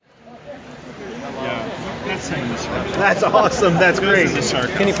That's awesome. That's great.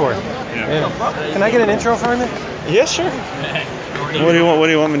 Penny for it. Yeah. Can I get an intro from you? Yeah, sure. What do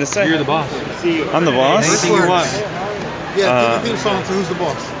you want me to say? You're the boss. I'm the boss? Anything you want. Yeah, do the theme song to Who's the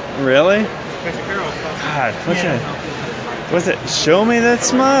Boss. Really? God, what's it? Show me that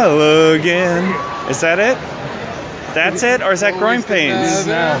smile again. Is that it? That's it? Or is that growing pains?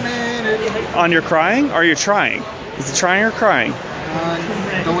 On your crying? Or you're trying? Is it trying or crying?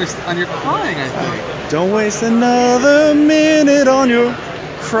 Don't waste on your crying, I think. Don't waste another minute on your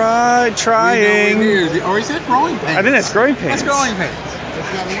trying. Or is it growing pains? I think that's growing pains. That's growing pains.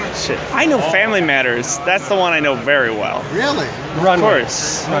 Shit. I know Family Matters. That's the one I know very well. Really? Of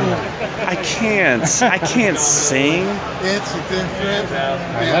course. I can't sing. It's a different.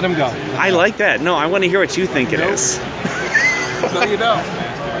 Let him go. I like that. No, I want to hear what you think it is. So you know.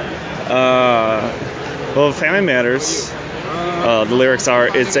 Well, Family Matters. The lyrics are: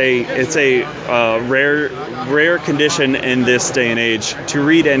 it's a rare condition in this day and age to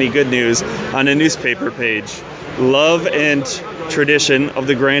read any good news on a newspaper page. Love and tradition of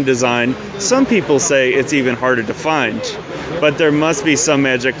the grand design. Some people say it's even harder to find, but there must be some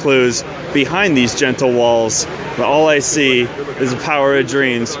magic clues behind these gentle walls. But all I see is the power of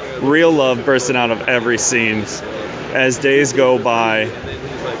dreams, real love bursting out of every scene as days go by,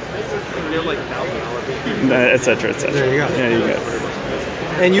 etc., etc. There you go. Yeah, you go.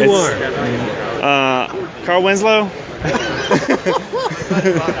 And you are. Carl Winslow.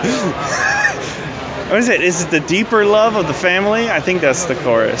 What is it? Is it the deeper love of the family? I think that's the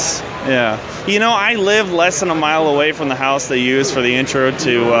chorus. Yeah. You know, I live less than a mile away from the house they use for the intro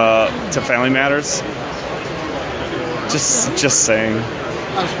to Family Matters. Just saying.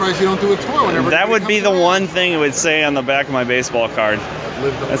 I'm surprised you don't do a tour whenever. That would be the one thing it would say on the back of my baseball card.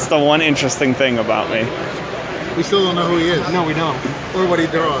 That's the one interesting thing about me. We still don't know who he is. No, we don't. Or what he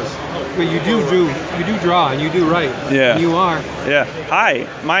draws. But you do draw, and you do write. Yeah. And you are. Yeah. Hi,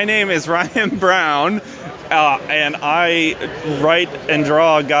 my name is Ryan Brown, and I write and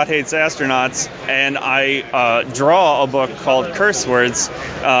draw God Hates Astronauts, and I draw a book called Curse Words,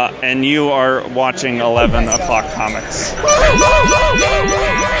 and you are watching 11 O'Clock Comics.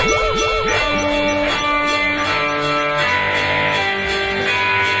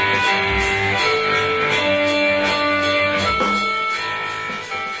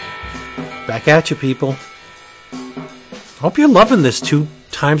 Back at you, people. Hope you're loving this 2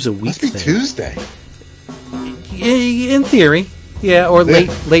 times a week Must be thing. Tuesday. In theory, yeah, or late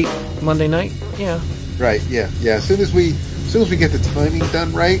Monday night, yeah. Right. Yeah. As soon as we get the timing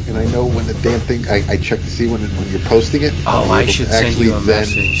done right, and I know when the damn thing, I check to see when you're posting it. Oh, I should send you a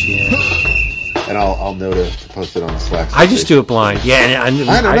message. Yeah. And I'll know to post it on the Slack. I just do it blind. Yeah, I don't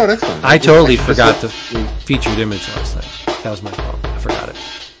know. That's fine. I totally forgot the featured image last night. That was my fault. I forgot it.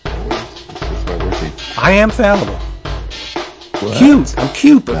 I am fallible. What? Cute. I'm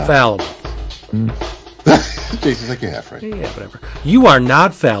cute, but fallible. Jason's like, you're half right. Yeah, whatever. You are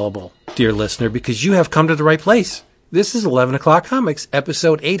not fallible, dear listener, because you have come to the right place. This is 11 O'Clock Comics,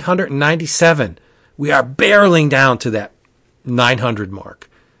 episode 897. We are barreling down to that 900 mark.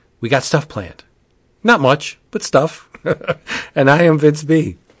 We got stuff planned. Not much, but stuff. And I am Vince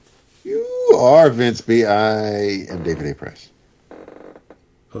B. You are Vince B. I am David A. Price.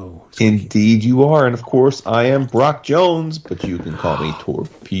 Oh, indeed you are, and of course I am Brock Jones, but you can call me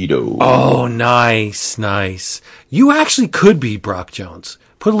Torpedo. Oh, nice. You actually could be Brock Jones.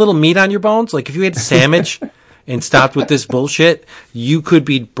 Put a little meat on your bones, like if you had a sandwich and stopped with this bullshit, you could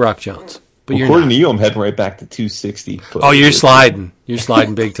be Brock Jones. But well, according to you, I'm heading right back to 260. Oh, you're sliding. You're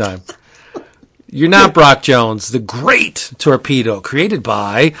sliding big time. You're not Brock Jones, the great Torpedo, created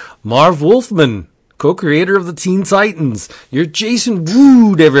by Marv Wolfman, co-creator of the Teen Titans. You're Jason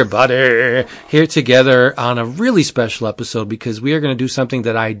Wood, everybody, here together on a really special episode because we are going to do something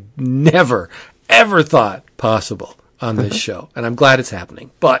that I never, ever thought possible on this show. And I'm glad it's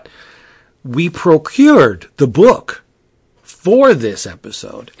happening. But we procured the book for this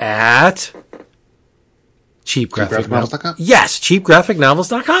episode at cheapgraphicnovels.com? Yes,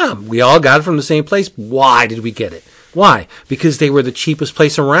 cheapgraphicnovels.com. We all got it from the same place. Why did we get it? Why? Because they were the cheapest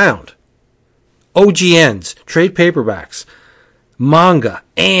place around. OGNs, trade paperbacks, manga,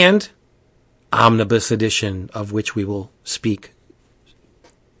 and omnibus edition, of which we will speak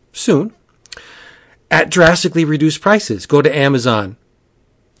soon, at drastically reduced prices. Go to Amazon.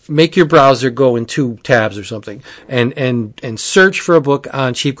 Make your browser go in 2 tabs or something and search for a book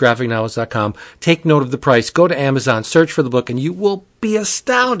on cheapgraphicnovels.com. Take note of the price. Go to Amazon, search for the book, and you will be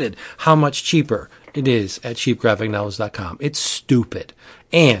astounded how much cheaper it is at cheapgraphicnovels.com. It's stupid.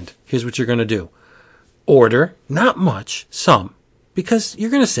 And here's what you're going to do. Order, not much, some, because you're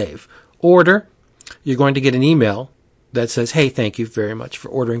going to save. Order you're going to get an email that says, hey, thank you very much for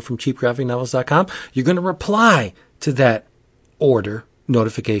ordering from cheapgraphicnovels.com. You're going to reply to that order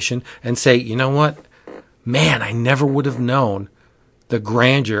notification and say, you know what? Man, I never would have known the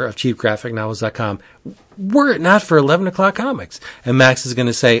grandeur of cheapgraphicnovels.com were it not for 11 o'clock comics. And Max is going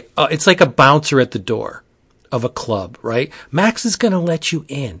to say, oh, it's like a bouncer at the door of a club, right? Max is going to let you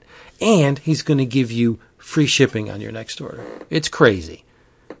in, and he's going to give you free shipping on your next order. It's crazy.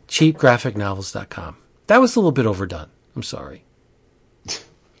 cheapgraphicnovels.com. That was a little bit overdone. I'm sorry.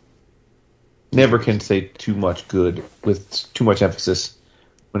 Never can say too much good with too much emphasis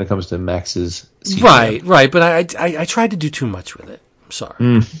when it comes to Max's CGM. Right. But I tried to do too much with it. I'm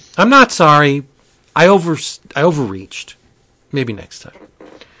sorry. I'm not sorry. I overreached. Maybe next time.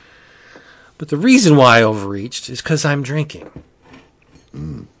 But the reason why I overreached is because I'm drinking.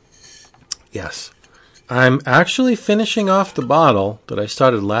 Yes. I'm actually finishing off the bottle that I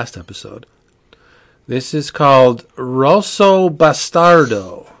started last episode. This is called Rosso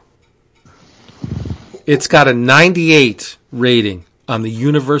Bastardo. It's got a 98 rating on the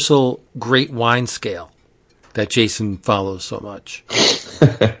Universal Great Wine Scale that Jason follows so much,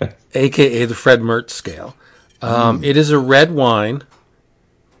 a.k.a. the Fred Mertz scale. It is a red wine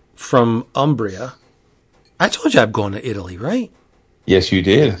from Umbria. I told you I'm going to Italy, right? Yes, you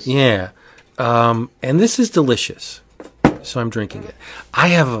did. Yeah. And this is delicious. So I'm drinking it. I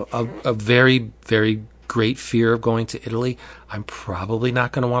have a very, very great fear of going to Italy. I'm probably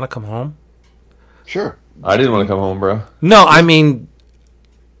not going to want to come home. Sure. I didn't want to come home, bro. No, I mean,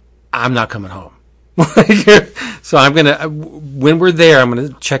 I'm not coming home. So I'm going to, when we're there, I'm going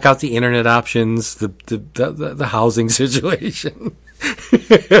to check out the internet options, the housing situation.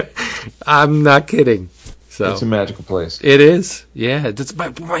 I'm not kidding. So It's a magical place. it is. Yeah. That's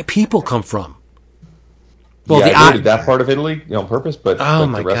where my people come from. Well, yeah, I did that part of Italy on purpose, but oh the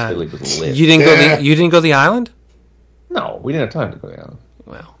my rest God. of Italy was lit. You didn't go to the island? No, we didn't have time to go to the island.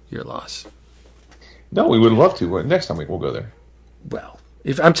 Well, your loss. No, we would love to. Next time we'll go there. Well,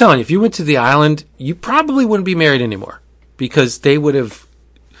 if I'm telling you, if you went to the island, you probably wouldn't be married anymore because they would have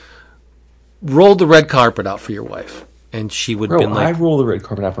rolled the red carpet out for your wife, and she would have been like, I roll the red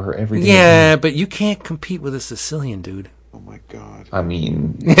carpet out for her every day. "Yeah, but you can't compete with a Sicilian dude." Oh my God. I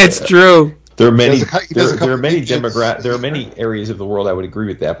mean, It's true. there are many. He does a There are couple many digits. There are many areas of the world I would agree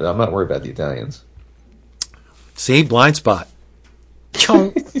with that, but I'm not worried about the Italians. See, blind spot.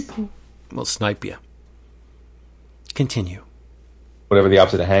 We'll snipe you. Continue. Whatever the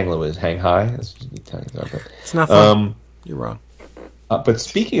opposite of hang low is, hang high. That's what the Italians are. But, It's not fun. You're wrong. but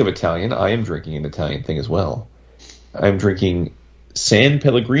speaking of Italian, I am drinking an Italian thing as well. I'm drinking San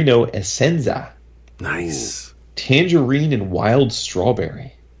Pellegrino Essenza, Nice. tangerine and wild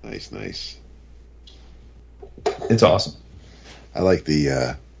strawberry. Nice. It's awesome. I like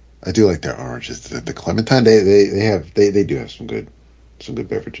I do like their oranges. The Clementine, they do have some good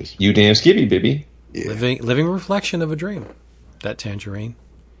beverages. You damn skibby, baby. Yeah. Living reflection of a dream. That tangerine.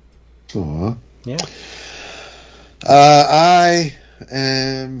 Aw. Yeah. I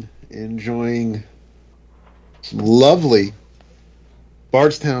am enjoying some lovely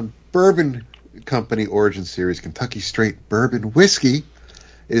Bardstown Bourbon Company Origin Series Kentucky Straight Bourbon Whiskey.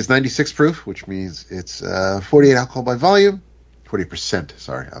 It is 96 proof, which means it's 48 alcohol by volume.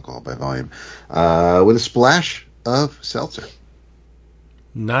 40%, alcohol by volume. With a splash of seltzer.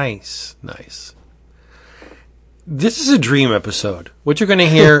 Nice. This is a dream episode. What you're going to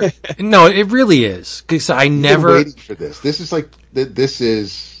hear... No, it really is. Because I never... Been waiting for this. This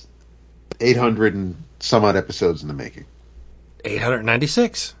is 800 and some odd episodes in the making.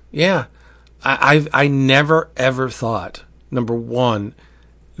 896. Yeah. I never, ever thought, number one,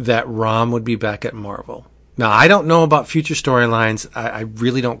 that Rom would be back at Marvel. Now, I don't know about future storylines. I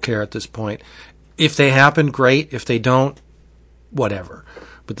really don't care at this point. If they happen, great. If they don't, whatever.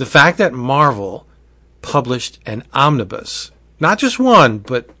 But the fact that Marvel published an omnibus, not just one,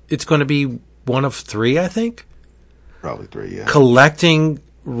 but it's going to be one of 3, I think. Probably 3, yeah. Collecting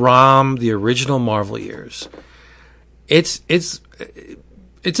Rom, the original Marvel years. It's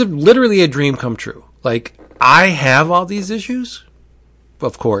literally a dream come true. Like, I have all these issues,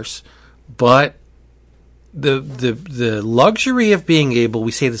 of course, but the luxury of being able,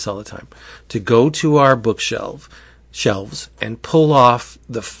 we say this all the time, to go to our shelves and pull off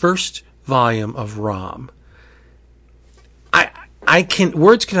the first volume of ROM.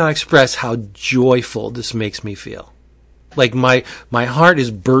 Words cannot express how joyful this makes me feel. Like my heart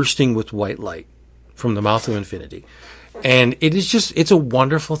is bursting with white light from the mouth of infinity. And it's a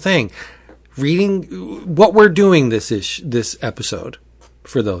wonderful thing. Reading what we're doing this episode,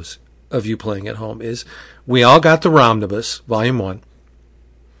 for those of you playing at home, is we all got the Romnibus, Volume 1.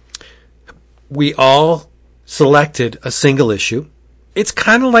 we all selected a single issue. It's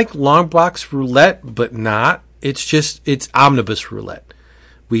kind of like long box roulette, but not. It's omnibus roulette.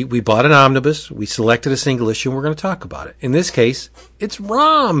 We bought an omnibus, we selected a single issue, and we're going to talk about it. In this case, it's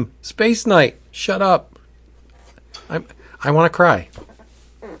ROM, Space Knight. Shut up. I want to cry.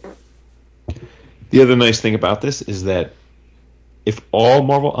 The other nice thing about this is that if all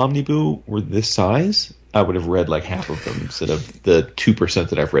Marvel Omniboo were this size, I would have read like half of them instead of the 2%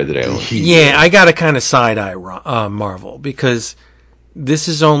 that I've read that I own. Yeah, I got to kind of side-eye Marvel because this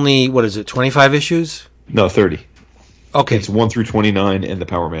is only, 25 issues? No, 30. Okay. It's 1 through 29 and the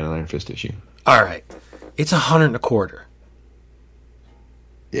Power Man and Iron Fist issue. All right. It's $125.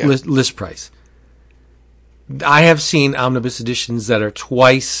 Yeah. List price. I have seen omnibus editions that are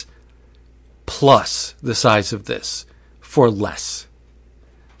twice plus the size of this for less.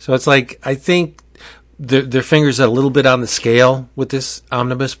 So it's like, I think their fingers are a little bit on the scale with this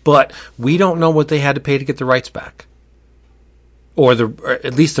omnibus, but we don't know what they had to pay to get the rights back. Or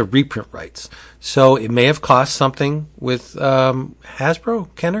at least the reprint rights. So it may have cost something with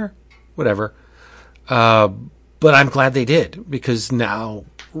Hasbro, Kenner, whatever. But I'm glad they did, because now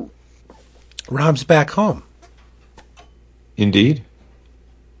Rob's back home. Indeed.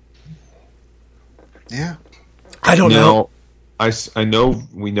 Yeah. I don't know. I know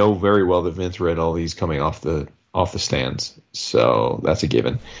we know very well that Vince read all these coming off the stands, so that's a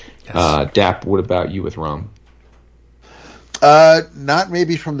given. Yes. Dap, what about you with ROM? Not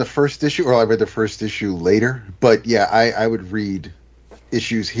maybe from the first issue, or I read the first issue later, but yeah, I would read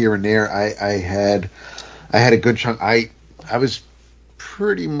issues here and there. I had a good chunk. I was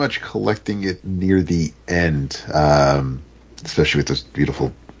pretty much collecting it near the end, especially with those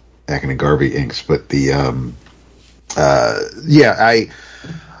beautiful Akin and Garvey inks. But the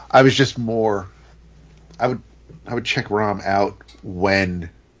I was just more. I would check ROM out when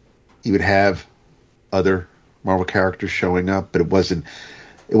he would have other Marvel characters showing up, but it wasn't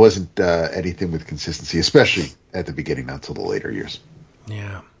anything with consistency, especially at the beginning, not until the later years.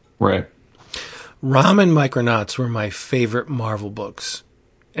 Yeah. Right. ROM and Micronauts were my favorite Marvel books.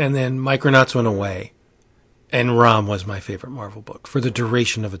 And then Micronauts went away, and ROM was my favorite Marvel book for the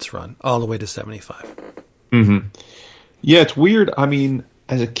duration of its run, all the way to 75. Mm-hmm. Yeah, it's weird. I mean,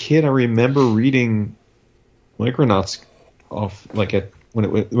 as a kid, I remember reading Micronauts off, like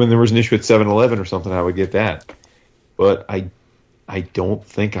when there was an issue at 7-Eleven or something, I would get that. But I don't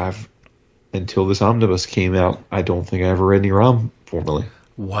think until this omnibus came out, I don't think I ever read any ROM formally.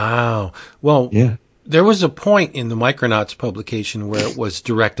 Wow. Well, yeah. There was a point in the Micronauts publication where it was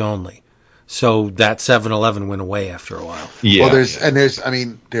direct only. So that 7-Eleven went away after a while. Yeah. Well, there's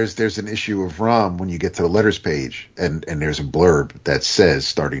an issue of ROM when you get to the letters page, and there's a blurb that says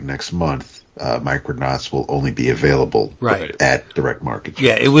starting next month, Micronauts will only be available at direct market.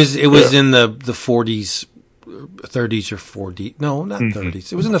 Yeah, it was in the 40s, 30s or 40s. No, not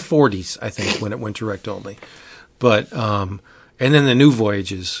 30s. It was in the 40s, I think, when it went direct only. But and then the New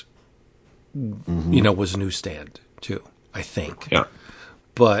Voyages, was a newsstand too, I think. Yeah.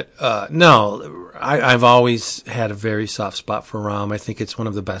 But no, I've always had a very soft spot for ROM. I think it's one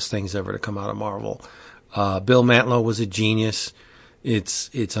of the best things ever to come out of Marvel. Bill Mantlo was a genius.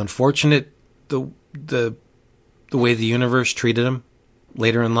 It's unfortunate the way the universe treated him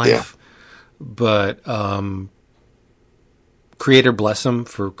later in life, but creator bless him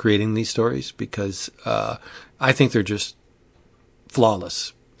for creating these stories, because I think they're just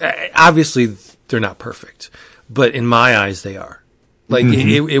flawless. Obviously, they're not perfect, but in my eyes, they are. Like,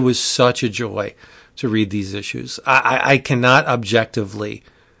 it was such a joy to read these issues. I cannot objectively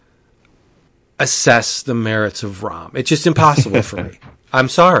assess the merits of ROM. It's just impossible for me. I'm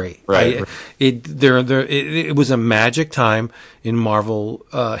sorry. Right. It was a magic time in Marvel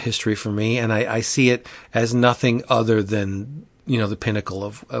history for me, and I see it as nothing other than, the pinnacle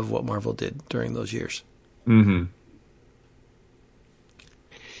of what Marvel did during those years. Mm-hmm.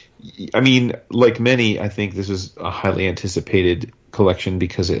 I mean, like many, I think this is a highly anticipated collection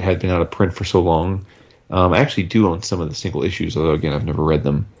because it had been out of print for so long. I actually do own some of the single issues, although, again, I've never read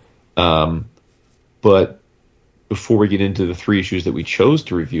them. But before we get into the 3 issues that we chose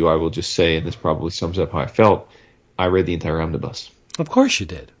to review, I will just say, and this probably sums up how I felt, I read the entire omnibus. Of course you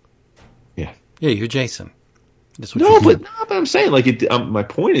did. Yeah. Yeah, you're Jason. But I'm saying, like, my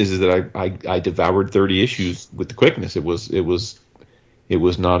point is that I devoured 30 issues with the quickness. It was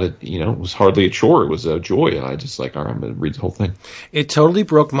not it was hardly a chore. It was a joy. And I just all right, I'm going to read the whole thing. It totally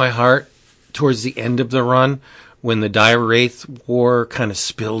broke my heart towards the end of the run when the Dire Wraith War kind of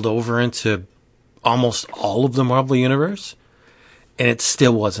spilled over into almost all of the Marvel Universe. And it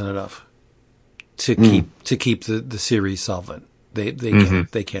still wasn't enough to keep the series solvent.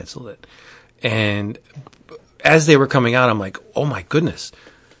 They canceled it. And as they were coming out, I'm like, oh my goodness,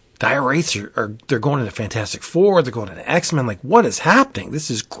 Dire Wraiths they're going into Fantastic Four, they're going into X-Men. Like, what is happening? This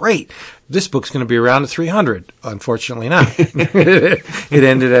is great. This book's going to be around at 300. Unfortunately not. It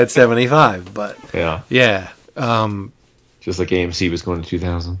ended at 75, but yeah. Just like AMC was going to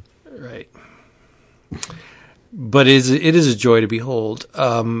 2000. Right. But it is a joy to behold.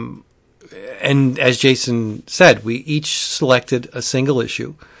 And as Jason said, we each selected a single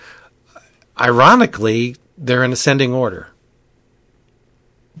issue. Ironically, they're in ascending order.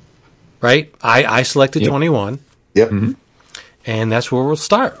 Right? I selected 21. Yep. Mm-hmm. And that's where we'll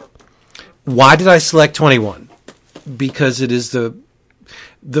start. Why did I select 21? Because it is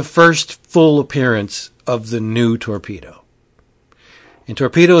the first full appearance of the new Torpedo. And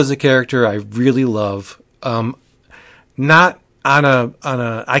Torpedo is a character I really love. Not on a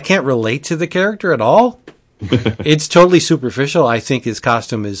I can't relate to the character at all. It's totally superficial. I think his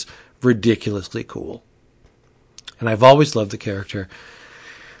costume is ridiculously cool. And I've always loved the character.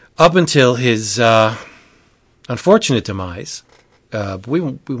 Up until his unfortunate demise. We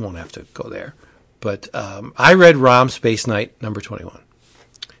won't have to go there. But I read ROM Space Knight number 21,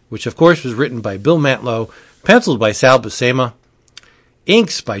 which of course was written by Bill Mantlo, penciled by Sal Buscema,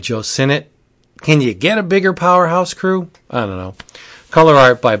 inks by Joe Sinnott. Can you get a bigger powerhouse crew? I don't know. Color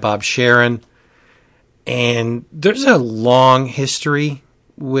art by Bob Sharen. And there's a long history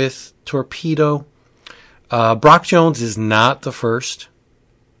with Torpedo. Brock Jones is not the first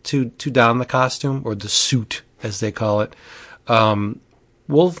to don the costume, or the suit, as they call it. Marv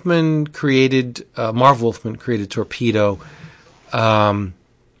Wolfman created Torpedo. The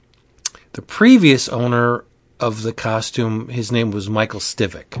previous owner of the costume, his name was Michael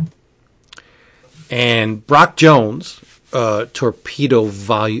Stivic. And Brock Jones, Torpedo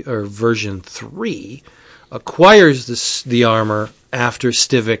version 3, acquires the armor after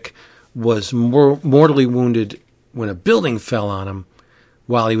Stivic was mortally wounded when a building fell on him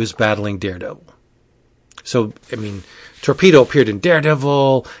while he was battling Daredevil. So, I mean, Torpedo appeared in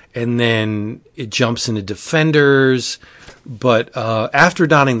Daredevil, and then it jumps into Defenders. But after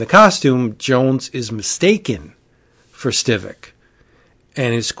donning the costume, Jones is mistaken for Stivic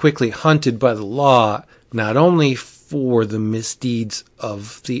and is quickly hunted by the law, not only for the misdeeds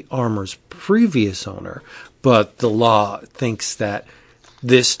of the armor's previous owner, but the law thinks that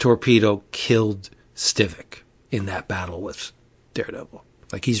this Torpedo killed Stivic in that battle with Daredevil.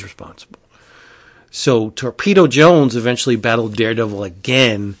 Like, he's responsible. So Torpedo Jones eventually battled Daredevil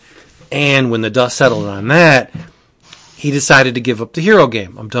again, and when the dust settled on that, he decided to give up the hero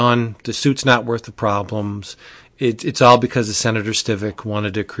game. I'm done. The suit's not worth the problems. It's all because of Senator Stivic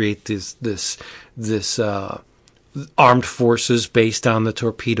wanted to create this armed forces based on the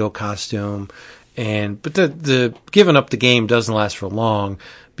Torpedo costume, but the giving up the game doesn't last for long,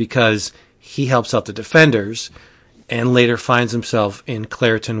 because he helps out the Defenders and later finds himself in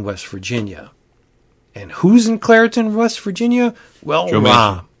Clairton, West Virginia. And who's in Clairton, West Virginia? Well,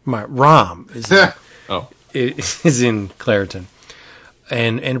 Rom is in Clairton.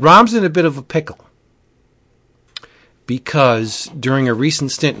 And Rom's in a bit of a pickle, because during a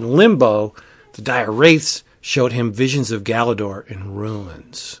recent stint in Limbo, the Dire Wraiths showed him visions of Galador in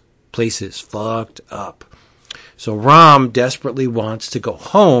ruins. Places fucked up. So Rom desperately wants to go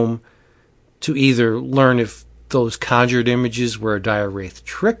home to either learn if those conjured images were a Dire Wraith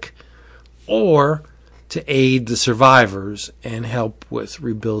trick, or to aid the survivors and help with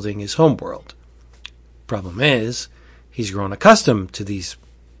rebuilding his homeworld. Problem is, he's grown accustomed to these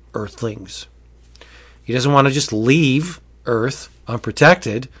Earthlings. He doesn't want to just leave Earth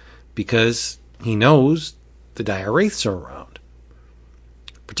unprotected, because he knows the Dire Wraiths are around.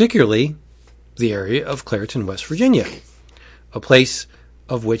 Particularly the area of Clairton, West Virginia, a place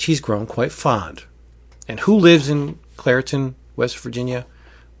of which he's grown quite fond. And who lives in Clairton, West Virginia?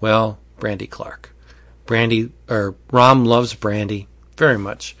 Well, Brandy Clark. Rom loves Brandy very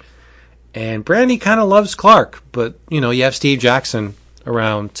much. And Brandy kind of loves Clark, but, you have Steve Jackson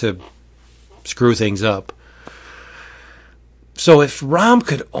around to screw things up. So if Rom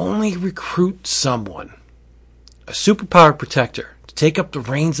could only recruit someone, a superpowered protector, to take up the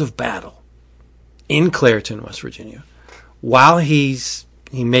reins of battle in Clairton, West Virginia, while he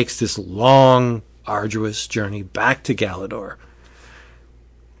makes this long, arduous journey back to Galador,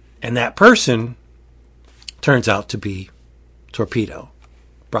 and that person turns out to be Torpedo,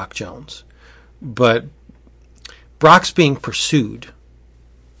 Brock Jones. But Brock's being pursued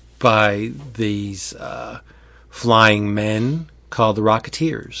by these flying men called the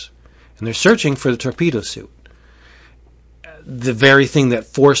Rocketeers, and they're searching for the Torpedo suit, the very thing that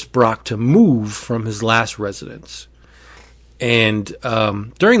forced Brock to move from his last residence. And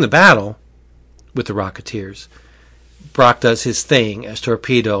during the battle, with the Rocketeers. Brock does his thing as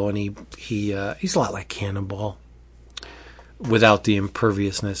Torpedo, and he's a lot like Cannonball without the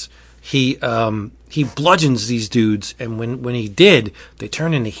imperviousness. He bludgeons these dudes, and when he did, they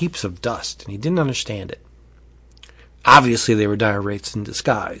turn into heaps of dust, and he didn't understand it. Obviously, they were dire wraiths in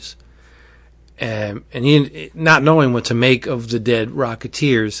disguise. And he, not knowing what to make of the dead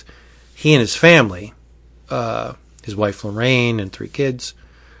Rocketeers, he and his family, his wife Lorraine and 3 kids,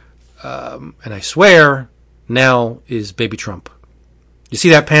 and I swear Nell is Baby Trump. You see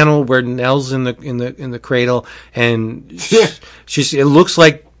that panel where Nell's in the cradle, and she's it looks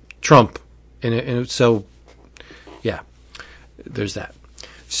like Trump, and so yeah, there's that.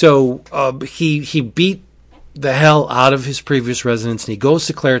 So he beat the hell out of his previous residence, and he goes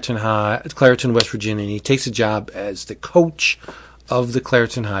to Clairton, West Virginia, and he takes a job as the coach of the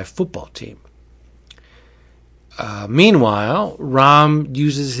Clairton High football team. Meanwhile, Rom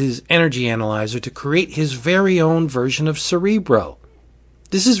uses his energy analyzer to create his very own version of Cerebro.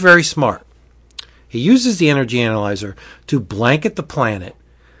 This is very smart. He uses the energy analyzer to blanket the planet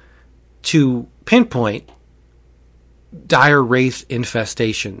to pinpoint dire wraith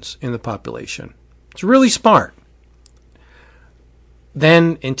infestations in the population. It's really smart.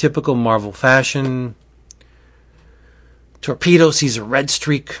 Then, in typical Marvel fashion, Torpedo sees a red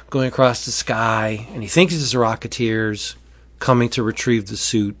streak going across the sky, and he thinks it's the Rocketeers coming to retrieve the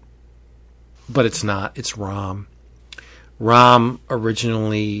suit, but it's not. It's Rom. Rom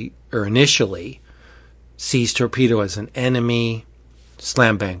initially sees Torpedo as an enemy.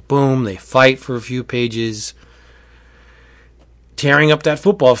 Slam, bang, boom. They fight for a few pages, tearing up that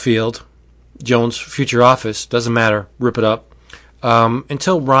football field. Jones' future office, doesn't matter, rip it up,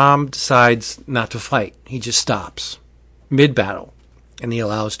 until Rom decides not to fight. He just stops mid-battle, and he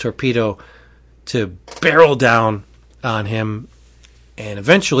allows Torpedo to barrel down on him, and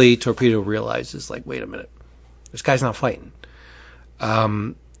eventually Torpedo realizes, like, wait a minute, this guy's not fighting.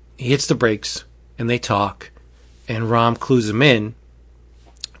 He hits the brakes, and they talk, and Rom clues him in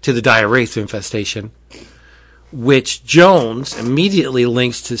to the dire wraith infestation, which Jones immediately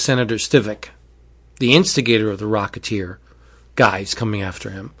links to Senator Stivik, the instigator of the Rocketeer guys coming after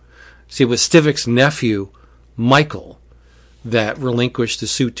him. See, it was Stivik's nephew, Michael, that relinquished the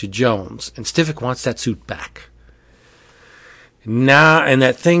suit to Jones, and Stivik wants that suit back. Now, and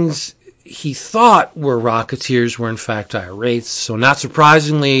that things he thought were Rocketeers were in fact dire wraiths, so not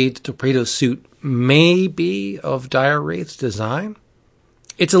surprisingly, the Torpedo suit may be of dire wraiths design.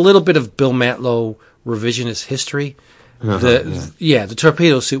 It's a little bit of Bill Mantlo revisionist history. The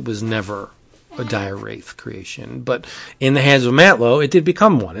Torpedo suit was never a dire wraith creation, but in the hands of Mantlo, it did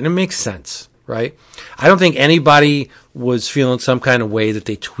become one, and it makes sense, right? I don't think anybody was feeling some kind of way that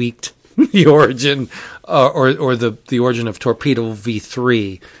they tweaked the origin or the origin of Torpedo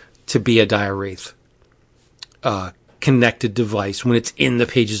V3 to be a dire wraith connected device when it's in the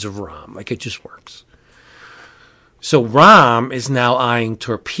pages of ROM. Like, it just works. So Rom is now eyeing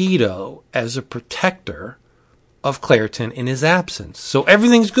Torpedo as a protector of Clairton in his absence. So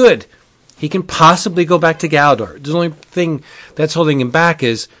everything's good. He can possibly go back to Galador. The only thing that's holding him back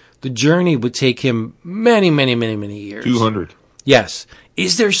is the journey would take him many, many, many, many years. 200. Yes.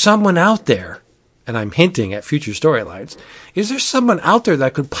 Is there someone out there, and I'm hinting at future storylines, is there someone out there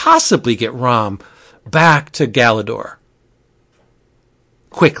that could possibly get Rom back to Galador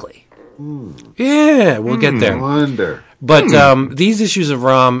quickly? Yeah, we'll get there. Wonder. But these issues of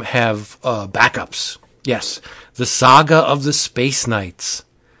ROM have backups. Yes, the Saga of the Space Knights.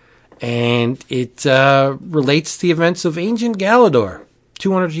 And it relates to the events of ancient Galador,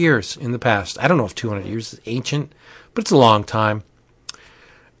 200 years in the past. I don't know if 200 years is ancient, but it's a long time.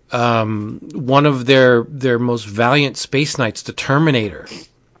 One of their most valiant space knights, the Terminator,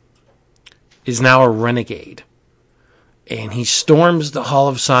 is now a renegade. And he storms the Hall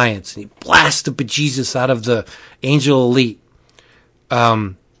of Science, and he blasts the bejesus out of the Angel Elite,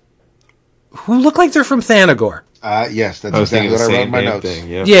 who look like they're from Thanagor. Yes, that's exactly what I wrote in my notes.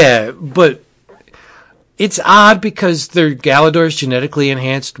 Yeah, but it's odd because they're Galador's genetically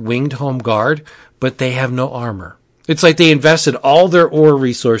enhanced winged home guard, but they have no armor. It's like they invested all their ore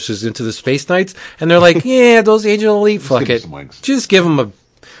resources into the Space Knights, and they're like, yeah, those Angel Elite, fuck it. Just give them a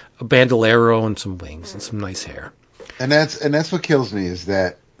bandolero and some wings and some nice hair. And that's what kills me is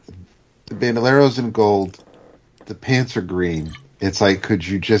that the bandolero's in gold, the pants are green. It's like, could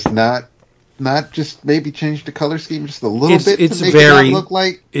you just not just maybe change the color scheme just a little bit to make it look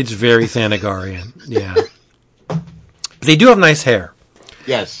like? It's very Thanagarian, yeah. They do have nice hair.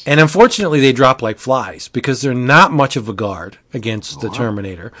 Yes. And unfortunately, they drop like flies because they're not much of a guard against the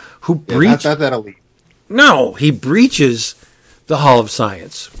Terminator, who breaches. Not that elite. No, he breaches the Hall of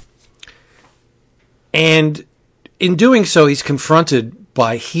Science. And in doing so, he's confronted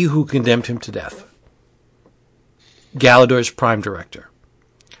by he who condemned him to death, Galador's Prime Director.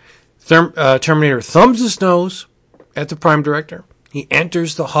 Terminator thumbs his nose at the Prime Director. He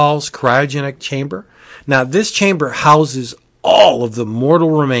enters the hall's cryogenic chamber. Now, this chamber houses all of the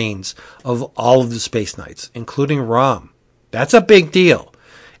mortal remains of all of the Space Knights, including Rom. That's a big deal.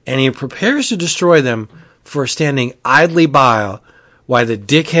 And he prepares to destroy them for standing idly by while the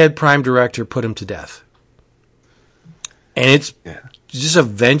dickhead Prime Director put him to death. And it's just a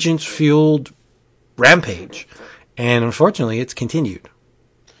vengeance-fueled rampage. And unfortunately, it's continued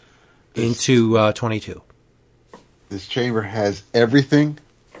into 22. This chamber has everything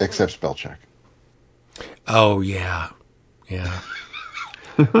except spell check. Oh, yeah. Yeah.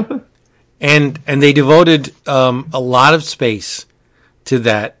 and they devoted a lot of space to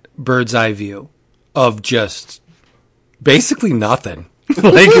that bird's eye view of just basically nothing.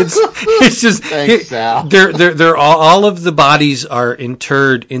 Like it's just Thanks, Sal. they're all of the bodies are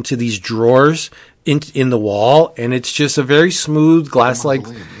interred into these drawers in the wall, and it's just a very smooth glass-like.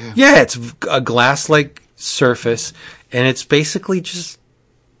 Yeah, it's a glass-like surface, and it's basically just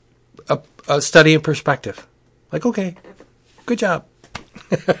a study in perspective. Like, okay, good job.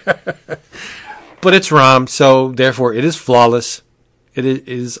 But it's ROM, so therefore it is flawless. It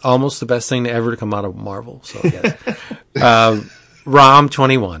is almost the best thing to ever come out of Marvel. So yes, ROM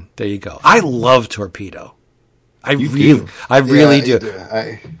 21. There you go. I love Torpedo. I really do.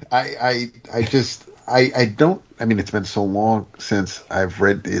 I don't. I mean, it's been so long since I've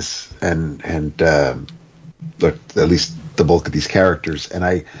read this and looked at least the bulk of these characters, and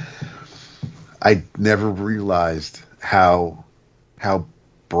I never realized how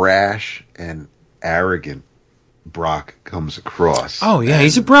brash and arrogant Brock comes across. Oh yeah,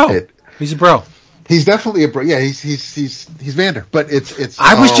 he's a bro. He's a bro. He's definitely a bro. Yeah, he's Vander. But it's.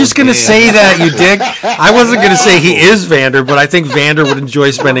 I was just gonna say that, you dick. I wasn't gonna say he is Vander, but I think Vander would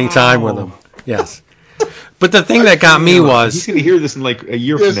enjoy spending time with him. Yes. But the thing that got me was he's gonna hear this in like a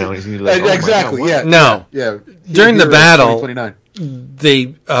year from now. He's gonna be like, exactly. Yeah. No. Yeah. During the battle, they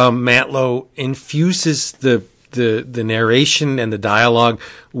Mantlo infuses the narration and the dialogue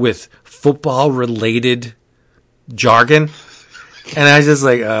with football related jargon, and I was just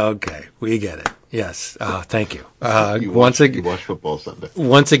like, oh, okay, we get it. Yes, thank you. You watch football Sunday.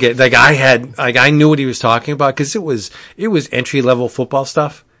 Once again, I knew what he was talking about because it was entry level football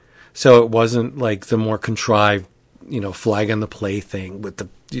stuff, so it wasn't like the more contrived, flag on the play thing with the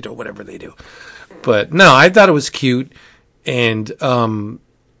whatever they do. But no, I thought it was cute, and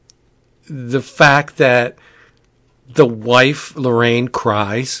the fact that the wife Lorraine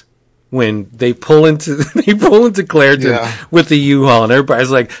cries when they pull into Clairton with the U-Haul, and everybody's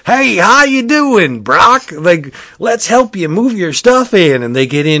like, "Hey, how you doing, Brock? Like, let's help you move your stuff in." And they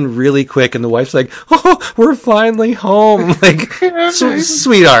get in really quick, and the wife's like, "Oh, we're finally home." Like,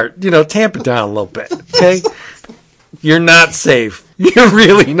 sweetheart, tamp it down a little bit, okay? You're not safe. You're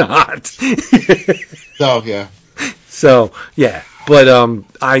really not. Oh yeah. So yeah, but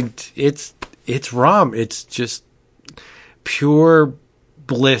it's ROM. It's just pure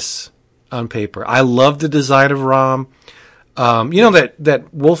bliss on paper. I love the design of ROM. That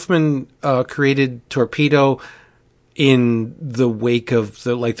Wolfman created Torpedo in the wake of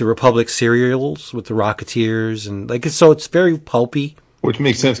the Republic serials with the Rocketeers, and it's very pulpy. Which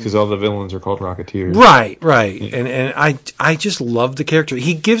makes sense because all the villains are called Rocketeers. Right. Yeah. And I just love the character.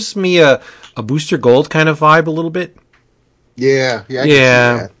 He gives me a Booster Gold kind of vibe a little bit. Yeah.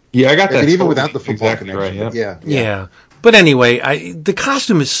 I got that. Even without the football exactly connection. Right, yeah. But anyway, the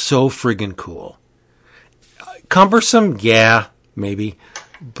costume is so friggin' cool. Cumbersome, yeah, maybe.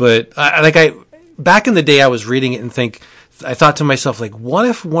 But back in the day, I was reading it and I thought to myself, like, what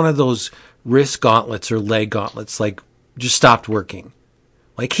if one of those wrist gauntlets or leg gauntlets, just stopped working?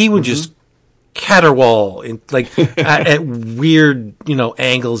 Like, he would just caterwaul in, at weird,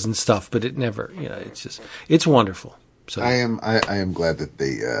 angles and stuff, but it never, it's wonderful. So I am glad that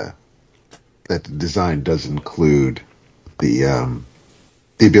that the design does include the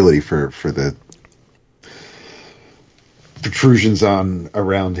ability for the protrusions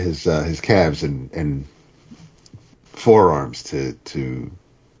around his calves and forearms to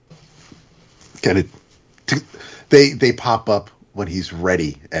kind of they pop up when he's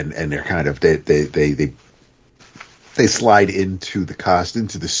ready, and they're kind of they slide into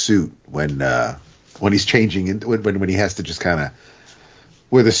the suit when he's changing into when he has to just kind of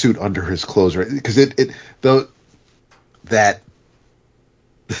wear the suit under his clothes, right? Because the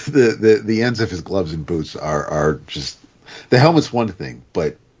ends of his gloves and boots are just, the helmet's one thing,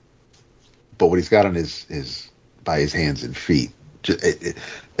 but what he's got on his by his hands and feet,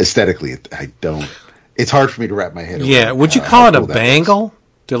 aesthetically, I don't. it's hard for me to wrap my head around. Yeah, would you call it a bangle?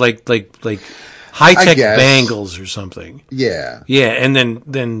 They're like high tech bangles or something. Yeah, yeah, and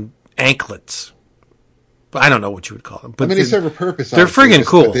then anklets. I don't know what you would call them, but I mean, they serve a purpose. They're friggin'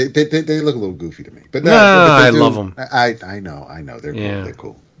 cool. They look a little goofy to me, but no, I love them. I know, they're cool. They're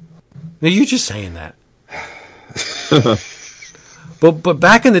cool. No, you're just saying that. But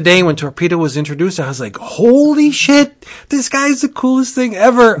back in the day when Torpedo was introduced, I was like, holy shit, this guy's the coolest thing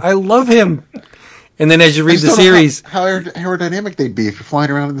ever. I love him. And then as you read the series, how aerodynamic they'd be if you're flying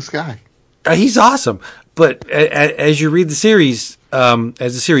around in the sky. He's awesome. But as you read the series, as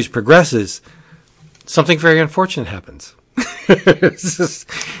the series progresses, something very unfortunate happens.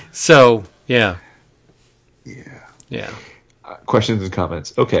 So, yeah. Questions and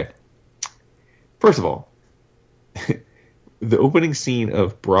comments. Okay. First of all, the opening scene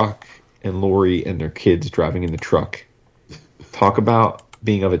of Brock and Lori and their kids driving in the truck. Talk about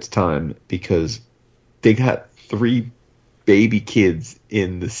being of its time, because they got 3 baby kids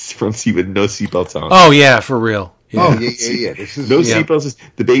in the front seat with no seatbelts on. Oh, yeah, for real. Yeah. Oh, yeah. No seatbelts.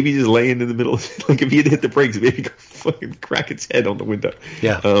 The baby just laying in the middle. Like, if he had hit the brakes, the baby could fucking crack its head on the window.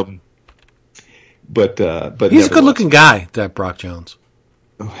 Yeah. But he's a good-looking guy, that Brock Jones.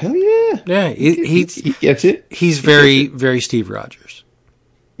 Oh, hell yeah. Yeah, he gets it. He's very, very Steve Rogers.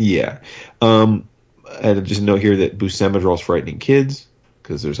 Yeah. And just a note here that Buscema draws frightening kids,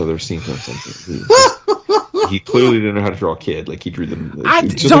 because there's other scenes on something. He clearly didn't know how to draw a kid. Like, he drew them.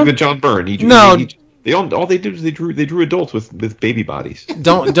 Just like the John Byrne. All they did was they drew adults with baby bodies.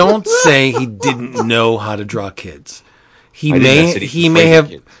 Don't say he didn't know how to draw kids. He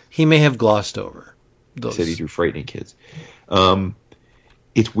may have glossed over those. He said he drew frightening kids.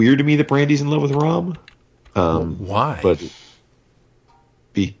 It's weird to me that Brandy's in love with Rom. Why? But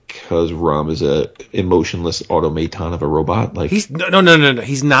because Rom is a emotionless automaton of a robot. Like, he's no.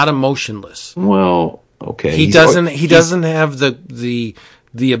 He's not emotionless. Well, okay. He doesn't have the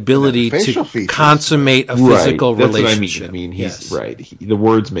ability to consummate a physical relationship. What I mean, he's right. The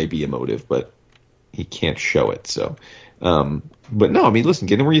words may be emotive, but he can't show it. So, but no, I mean, listen,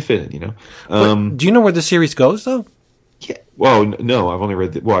 get in where you fit in. You know. Do you know where the series goes though? Yeah. Well, no, I've only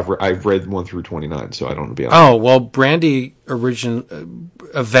read. I've read 1 through 29, so I don't know. Be honest. Oh well, Brandy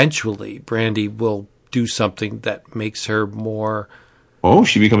eventually Brandy will do something that makes her more. Oh,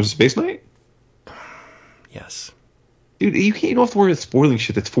 she becomes a space knight? Yes. Dude, you don't have to worry about spoiling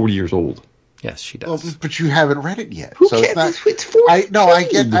shit that's 40 years old. Yes, she does. Well, but you haven't read it yet. Who cares? It's 40. I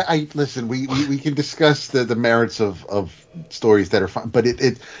listen. We can discuss the merits of stories that are fun, but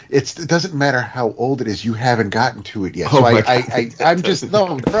it doesn't matter how old it is. You haven't gotten to it yet. So I'm just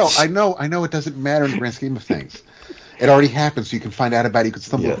no, bro. I know it doesn't matter in the grand scheme of things. It already happened, so you can find out about it. You can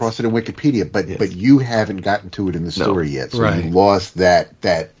stumble across it in Wikipedia, but you haven't gotten to it in the story yet. So you lost that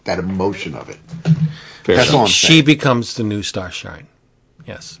emotion of it. That's all I'm saying. She becomes the new Starshine.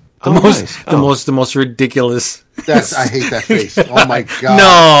 Yes. The most ridiculous. I hate that face. Oh my god.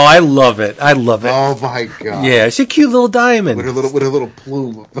 No, I love it. Oh my god. Yeah, she's a cute little diamond with a little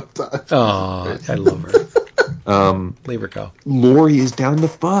plume. Oh, I love her. Leave her go. Lori is down to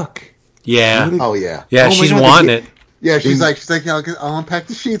fuck. Yeah. Oh yeah. Yeah, she's wanting it. Yeah, she's like, I'll unpack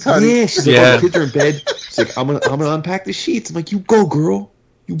the sheets, honey. Yeah, she's like, oh, the kids are in bed. She's like, I'm gonna unpack the sheets. I'm like, you go, girl.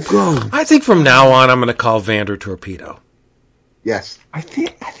 You go. I think from now on, I'm gonna call Vander Torpedo. Yes. I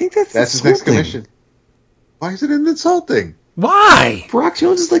think that's his next commission. Why is it an insulting? Why? Brock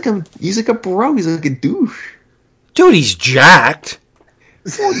Jones is he's like a bro. He's like a douche. Dude, he's jacked.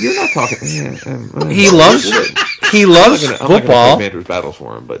 Well, you're not talking. He loves football. I'm not gonna Vander's battles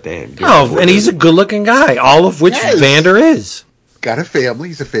for him, but damn. Oh, and he's a good-looking guy, all of which Vander is. Got a family.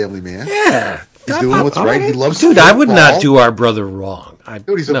 He's a family man. Yeah. He's doing what's right. He loves Dude, football. I would not do our brother wrong.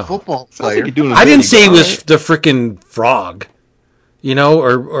 Dude, he's a football player. I didn't say he was the freaking frog. You know,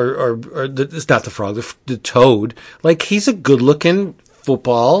 or it's not the frog, the toad. Like, he's a good-looking,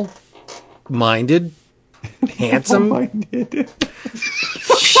 football-minded, handsome.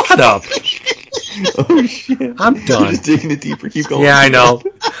 Shut up. Oh, shit. I'm done. Just digging it deeper. Keep going. Yeah, I know.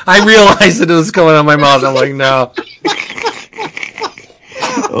 I realized that it was coming out of my mouth. I'm like, no.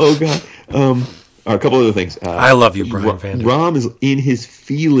 Oh, God. A couple other things. I love you, Brian Vander. Rom is in his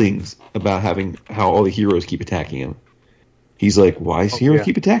feelings about how all the heroes keep attacking him. He's like, why does hero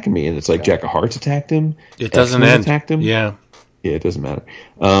keep attacking me? And it's like Jack of Hearts attacked him. It doesn't end. Attacked him. Yeah. Yeah, it doesn't matter.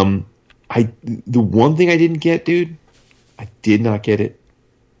 The one thing I didn't get, dude, I did not get it.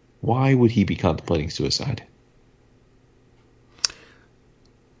 Why would he be contemplating suicide?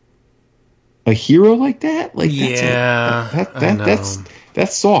 A hero like that? Like, yeah.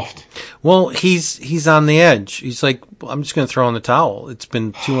 That's soft. Well, he's on the edge. He's like, I'm just going to throw in the towel. It's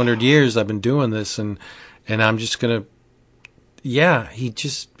been 200 years I've been doing this, and I'm just going to. Yeah, he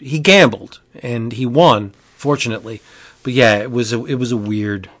gambled and he won, fortunately. But yeah, it was a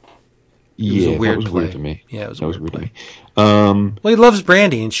weird. Yeah, weird that was play. Weird to me. Yeah, it was a weird play. To me. Well, he loves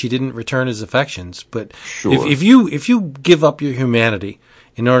Brandy, and she didn't return his affections. But sure. if you give up your humanity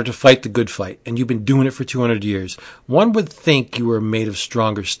in order to fight the good fight, and you've been doing it for 200 years, one would think you were made of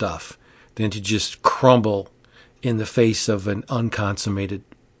stronger stuff than to just crumble in the face of an unconsummated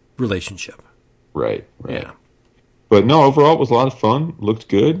relationship. Right. Yeah. But no, overall it was a lot of fun. Looked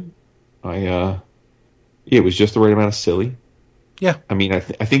good. It was just the right amount of silly. Yeah. I mean, I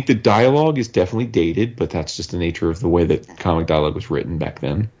think the dialogue is definitely dated, but that's just the nature of the way that comic dialogue was written back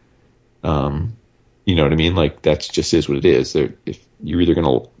then. You know what I mean? Like, that's just is what it is. If you're either going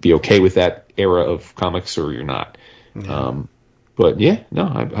to be okay with that era of comics or you're not. Yeah. But yeah, no,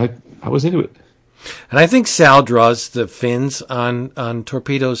 I was into it. And I think Sal draws the fins on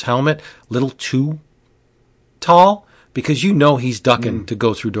Torpedo's helmet a little too tall, because he's ducking to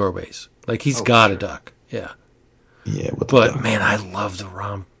go through doorways. Like, he's got to duck. Yeah. Yeah. But man, I love the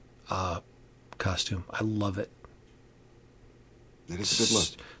ROM costume. I love it. It is a good look.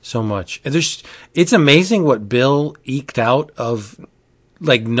 So much. And it's amazing what Bill eked out of,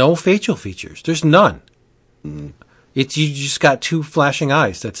 like, no facial features. There's none. Mm. You just got two flashing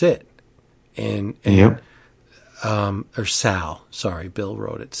eyes. That's it. And yep. Or Sal. Sorry, Bill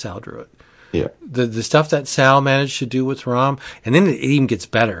wrote it. Sal drew it. Yeah. The stuff that Sal managed to do with Rom, and then it even gets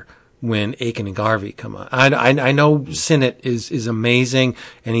better when Aiken and Garvey come on. I know Sinnott is amazing,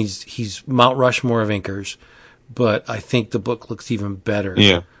 and he's Mount Rushmore of inkers, but I think the book looks even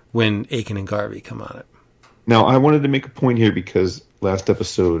better when Aiken and Garvey come on it. Now, I wanted to make a point here because last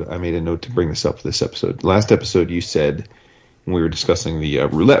episode, I made a note to bring this up for this episode. Last episode, you said, when we were discussing the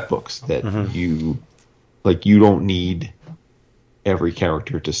roulette books, that you don't need every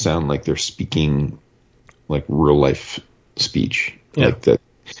character to sound like they're speaking like real life speech. Yeah. Like that.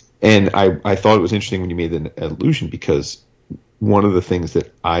 And I thought it was interesting when you made the allusion, because one of the things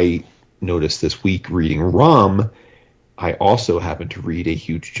that I noticed this week reading ROM, I also happened to read a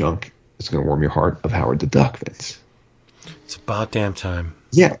huge chunk, it's going to warm your heart, of Howard the Duck, Vince. It's about damn time.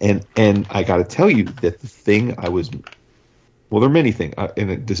 Yeah, and I got to tell you that the thing there are many things,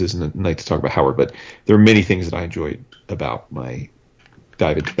 and this isn't a night to talk about Howard, but there are many things that I enjoyed about my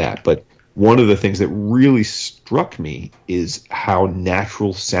dive into that. But one of the things that really struck me is how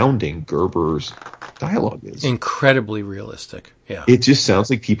natural sounding Gerber's dialogue is. Incredibly realistic. Yeah. It just sounds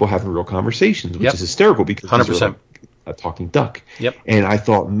like people having real conversations, which is hysterical, because 100%. Like a talking duck. Yep. And I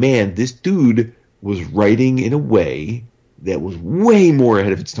thought, man, this dude was writing in a way that was way more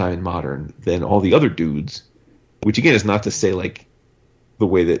ahead of its time in modern than all the other dudes, which again is not to say like the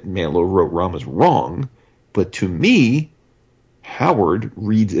way that Mantlo wrote ROM is wrong, but to me, Howard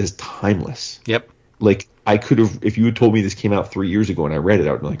reads as timeless. Yep. Like, I could have, if you had told me this came out 3 years ago and I read it,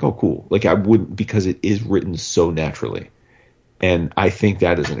 I would be like, oh, cool. Like, I wouldn't, because it is written so naturally. And I think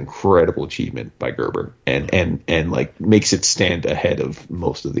that is an incredible achievement by Gerber, and like makes it stand ahead of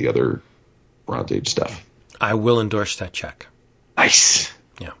most of the other Bronze Age stuff. I will endorse that check. Nice.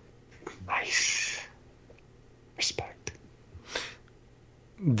 Yeah. Nice. Respect.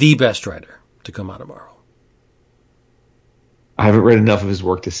 The best writer to come out of Marvel. I haven't read enough of his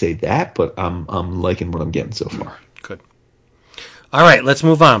work to say that, but I'm liking what I'm getting so far. Good. All right, let's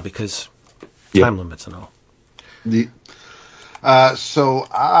move on, because time limits and all. So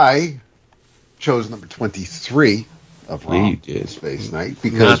I chose number 23 of ROM Space Knight,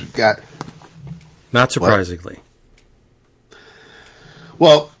 because we've got... Not surprisingly.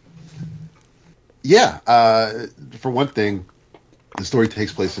 Well, yeah. For one thing, the story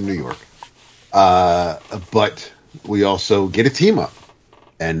takes place in New York. But we also get a team up.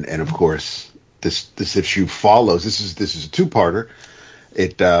 And of course, this issue follows. This is a two-parter.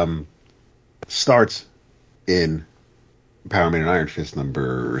 It starts in Power Man and Iron Fist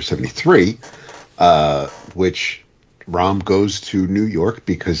number 73, which Rom goes to New York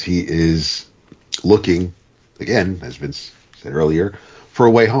because he is looking, again, as Vince said earlier, for a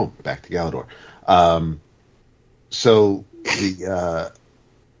way home, back to Galador. So the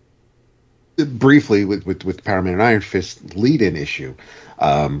briefly with Power Man and Iron Fist lead-in issue,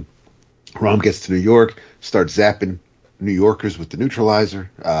 Rom gets to New York, starts zapping New Yorkers with the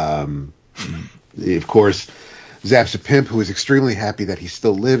neutralizer. Of course, zaps a pimp who is extremely happy that he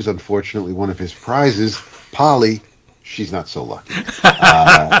still lives. Unfortunately, one of his prizes, Polly, she's not so lucky.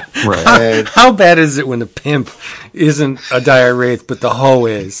 Right. How bad is it when the pimp isn't a dire wraith, but the hoe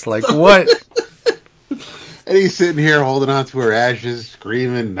is? Like, what? And he's sitting here holding on to her ashes,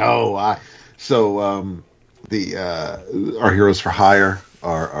 screaming, "No!" Our heroes for hire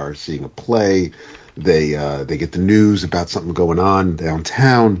are seeing a play. They get the news about something going on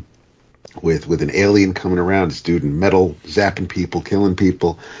downtown with an alien coming around. This dude in metal, zapping people, killing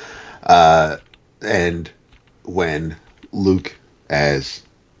people. And when Luke as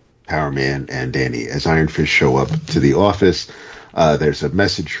Power Man and Danny as Iron Fist show up to the office, there's a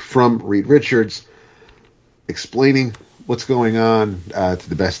message from Reed Richards explaining what's going on to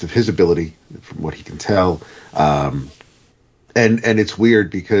the best of his ability, from what he can tell. And it's weird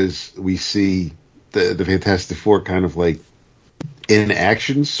because we see the Fantastic Four kind of like in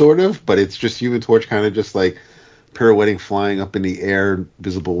action, sort of, but it's just Human Torch kind of just like pirouetting, flying up in the air.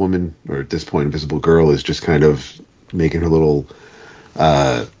 Invisible Woman, or at this point, Invisible Girl, is just kind of making her little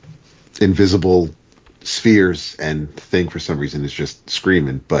invisible spheres, and Thing for some reason is just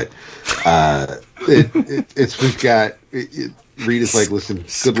screaming. But Reed is like, listen,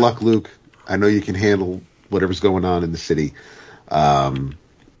 good luck, Luke. I know you can handle whatever's going on in the city, and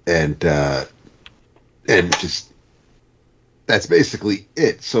just that's basically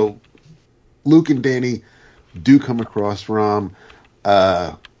it. So Luke and Danny do come across Rom,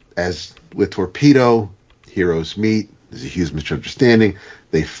 as with Torpedo. Heroes meet. There's a huge misunderstanding.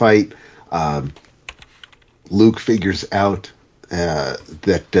 They fight. Luke figures out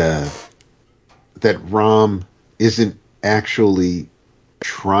that Rom isn't actually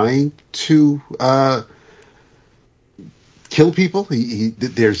trying to kill people.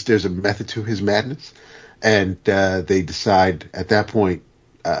 There's a method to his madness, and they decide at that point,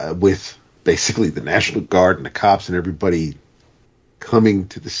 with basically the National Guard and the cops and everybody coming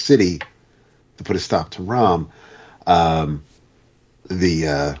to the city to put a stop to Rom, the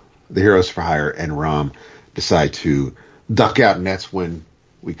Heroes for Hire and Rom decide to duck out, and that's when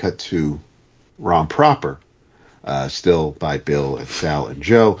we cut to Rom proper, still by Bill and Sal and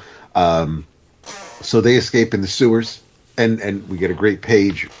Joe. So they escape in the sewers, and we get a great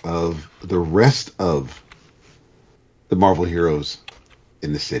page of the rest of the Marvel heroes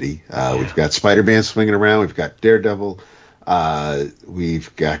in the city. We've got Spider-Man swinging around. We've got Daredevil.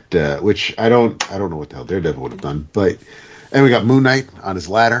 We've got which I don't know what the hell Daredevil would have done, but. And we got Moon Knight on his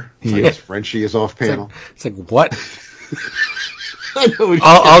ladder. Like Frenchie is off panel. It's like what? I know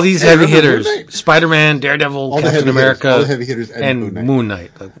all these heavy hitters: Spider-Man, Daredevil, Captain America, all the heavy hitters, and Moon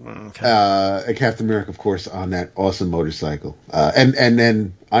Knight. Like, okay. And Captain America, of course, on that awesome motorcycle. And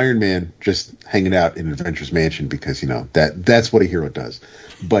then Iron Man just hanging out in Adventurous Mansion because that's what a hero does.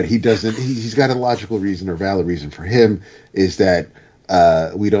 But he doesn't. He's got a logical reason or valid reason for him is that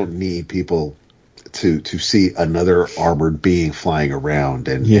we don't need people to see another armored being flying around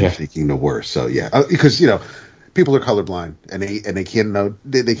and thinking the worst. So because people are colorblind and they can't know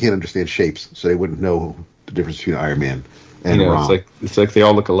they can't understand shapes, so they wouldn't know the difference between Iron Man and Rom. It's like they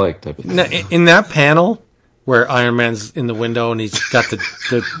all look alike type of thing. Now, in that panel where Iron Man's in the window and he's got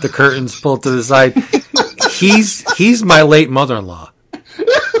the curtains pulled to the side, he's my late mother-in-law.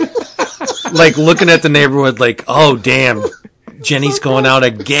 Like looking at the neighborhood, like, oh damn. Jenny's going out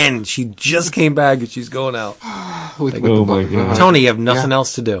again. She just came back and she's going out. Oh my God. Tony, you have nothing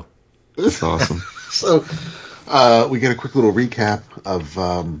else to do. That's awesome. So we get a quick little recap of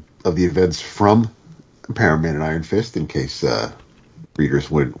the events from Power Man and Iron Fist in case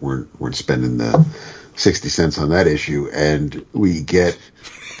readers weren't spending the 60 cents on that issue. And we get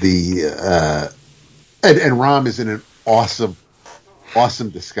the and Rom is in an awesome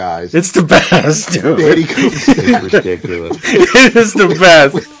disguise. It's the best, dude. It's ridiculous. It is the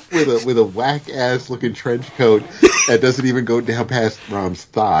best. With a whack ass looking trench coat that doesn't even go down past Rom's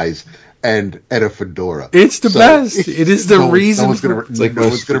thighs, and a fedora. It's the best. It is the reason. No one's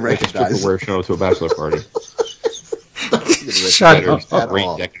gonna recognize. Wear show to a bachelor party. Shut up.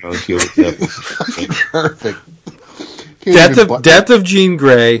 Perfect. Death of Jean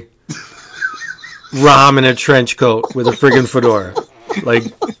Grey. Rom in a trench coat with a friggin' fedora. Like,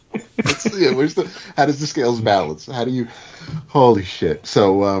 how does the scales balance? How do you? Holy shit!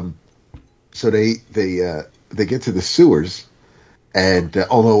 So they get to the sewers, and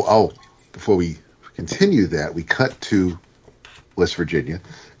before we continue that, we cut to West Virginia,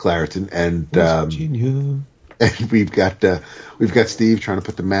 Clariton, and we've got Steve trying to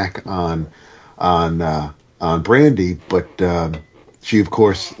put the Mac on Brandy, but she of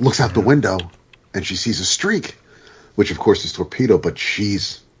course looks out the window. And she sees a streak, which of course is Torpedo, but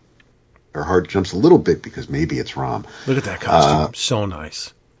her heart jumps a little bit because maybe it's Rom. Look at that costume, so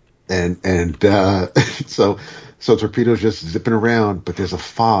nice. And so Torpedo's just zipping around, but there's a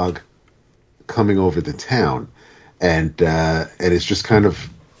fog coming over the town, and it's just kind of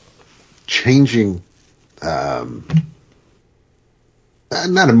changing not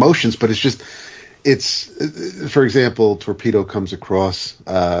emotions, but it's for example, Torpedo comes across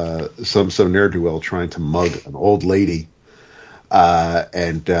some ne'er-do-well trying to mug an old lady,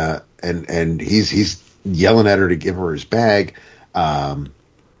 and he's yelling at her to give her his bag,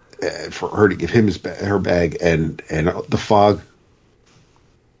 for her to give him her bag, and the fog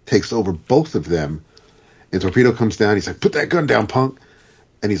takes over both of them, and Torpedo comes down. He's like, "Put that gun down, punk!"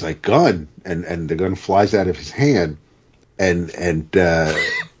 And he's like, "Gun!" and the gun flies out of his hand, and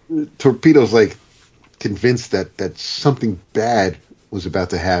Torpedo's like convinced that something bad was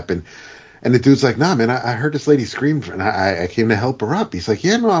about to happen, and the dude's like, "Nah, man, I heard this lady scream, and I came to help her up." He's like,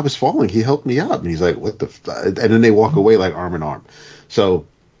 "Yeah, no, I was falling. He helped me up." And he's like, "What the?" And then they walk away like arm in arm. So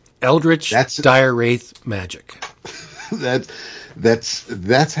Eldritch Dire Wraith magic.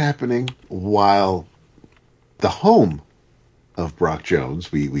 that's happening while the home of Brock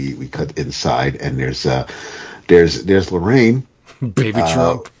Jones. We cut inside, and there's Lorraine, baby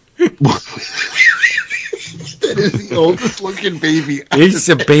Trump. That is the oldest looking baby. He's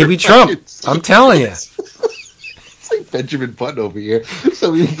a baby Trump. I'm telling you. It's like Benjamin Button over here.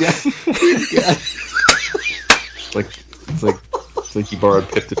 So we've got it's like you borrowed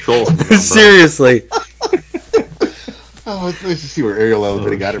Pip the Troll. Seriously. Oh, it's nice to see where Ariel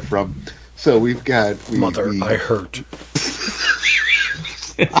Elevator got it from. So we've got Mother, I hurt.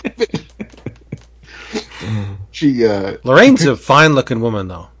 Lorraine's a fine looking woman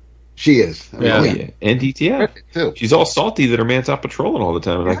though. She is. I mean, yeah. And DTF too. She's all salty that her man's out patrolling all the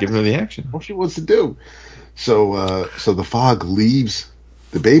time and not giving her the action. What she wants to do. So the fog leaves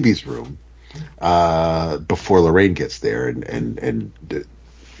the baby's room before Lorraine gets there, and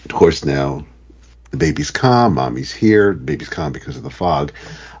of course now the baby's calm. Mommy's here. The baby's calm because of the fog.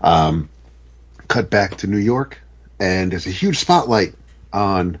 Cut back to New York, and there's a huge spotlight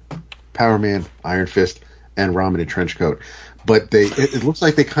on Power Man, Iron Fist, and Rom in a trench coat. But it looks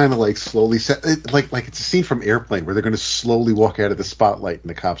like they kind of like slowly set it, like it's a scene from Airplane where they're going to slowly walk out of the spotlight and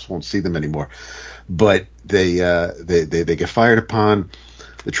the cops won't see them anymore. But they get fired upon.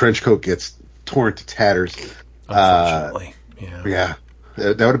 The trench coat gets torn to tatters. Unfortunately, yeah,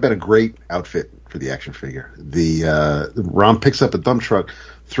 that would have been a great outfit for the action figure. The Rom picks up a dump truck,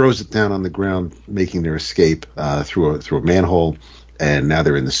 throws it down on the ground, making their escape through a manhole, and now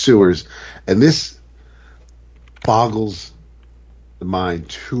they're in the sewers. And this boggles the mind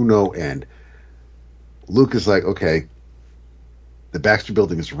to no end. Luke is like, okay, the Baxter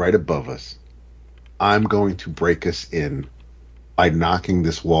building is right above us. I'm going to break us in by knocking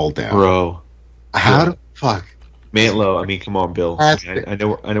this wall down. Bro. How the fuck? Mantlo, I mean, come on, Bill. I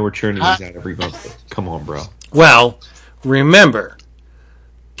know we're churning these out every month, but come on, bro. Well, remember,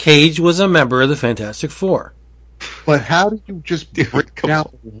 Cage was a member of the Fantastic Four. But how did you just break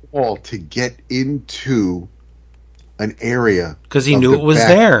down the wall to get into an area? Because he knew it was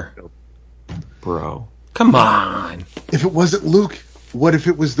there. Bro. Come on. If it wasn't Luke, what if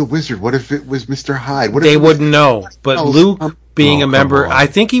it was the Wizard? What if it was Mr. Hyde? They wouldn't know. But Luke, being a member, I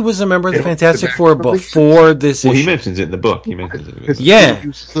think he was a member of the Fantastic Four before this issue. He mentions it in the book. Yeah.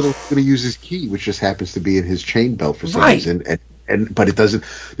 He's going to use his key, which just happens to be in his chain belt for some reason. But it doesn't.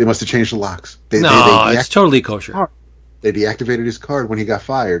 They must have changed the locks. It's totally kosher. They deactivated his card when he got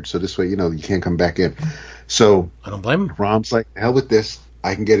fired, so this way, you can't come back in. So I don't blame him. Rom's like, hell with this.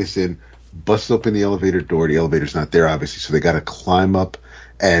 I can get us in. Busts open the elevator door. The elevator's not there, obviously, so they got to climb up.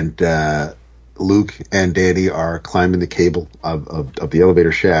 And Luke and Danny are climbing the cable of the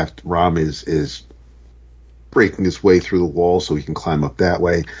elevator shaft. Rom is breaking his way through the wall so he can climb up that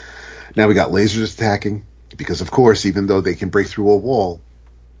way. Now we got lasers attacking because, of course, even though they can break through a wall,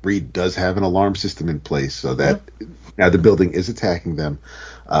 Reed does have an alarm system in place so that now the building is attacking them.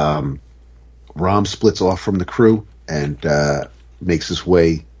 Rom splits off from the crew and makes his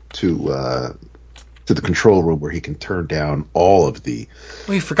way to the control room where he can turn down all of the...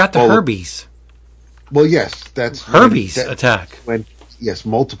 Well, you forgot the Herbies. Well, yes, that's... Herbies attack. Yes,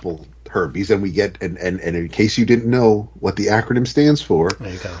 multiple Herbies, and we get... And in case you didn't know what the acronym stands for...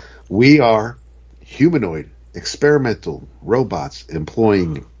 There you go. We are humanoid experimental robots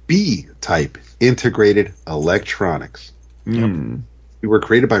employing B-type integrated electronics. Mm. We were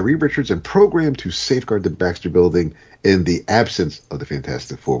created by Reed Richards and programmed to safeguard the Baxter building in the absence of the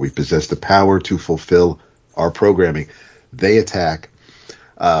Fantastic Four. We possess the power to fulfill our programming. They attack.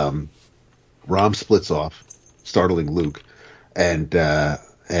 Rom splits off, startling Luke, and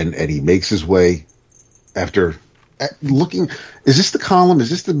he makes his way after looking. Is this the column? Is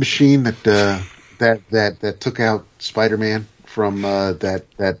this the machine that took out Spider-Man from that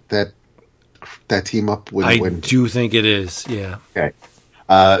team up? I do think it is. Yeah. Okay.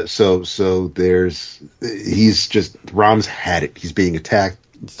 So he's just Rom's had it. He's being attacked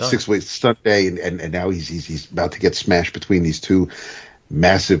 6 weeks Sunday, and now he's about to get smashed between these two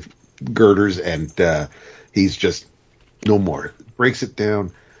massive girders, and he's just no more. Breaks it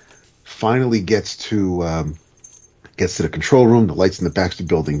down. Finally gets to the control room. The lights in the back of the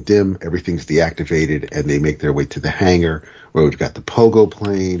building dim. Everything's deactivated, and they make their way to the hangar where we've got the Pogo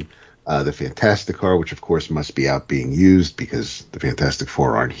plane, the Fantastic Car, which of course must be out being used because the Fantastic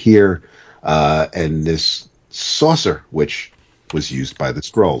Four aren't here, and this saucer, which was used by the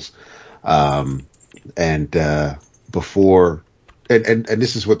Skrulls. And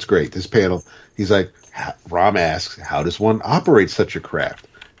this is what's great. This panel, he's like, Rom asks, how does one operate such a craft?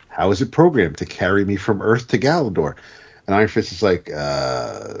 How is it programmed to carry me from Earth to Galador? And Iron Fist is like,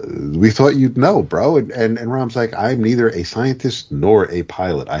 we thought you'd know, bro. And Rom's like, I'm neither a scientist nor a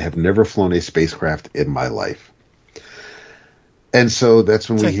pilot. I have never flown a spacecraft in my life. And so that's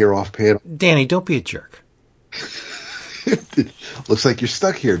when we hear off panel. Danny, don't be a jerk. Looks like you're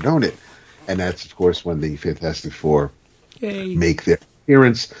stuck here, don't it? And that's, of course, when the Fantastic Four make their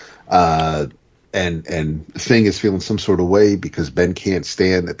appearance. And Thing is feeling some sort of way because Ben can't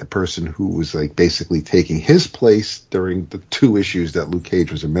stand that the person who was like basically taking his place during the 2 issues that Luke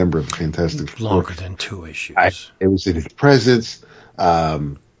Cage was a member of the Fantastic Four. Longer than 2 issues. It was in his presence.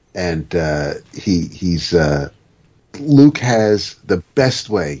 He's Luke has the best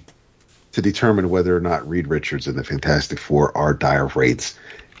way to determine whether or not Reed Richards and the Fantastic Four are dire wraiths.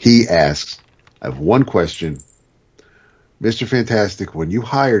 He asks, I have one question. Mr. Fantastic, when you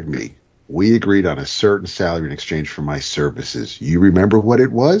hired me, we agreed on a certain salary in exchange for my services. You remember what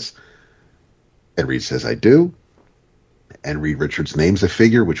it was? And Reed says, I do. And Reed Richards names a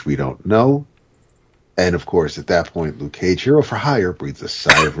figure, which we don't know. And, of course, at that point, Luke Cage, hero for hire, breathes a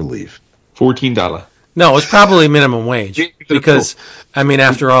sigh of relief. $14. No, it's probably minimum wage. Because, I mean,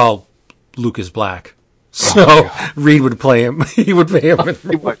 after all, Luke is black. So Reed would play him. He would pay him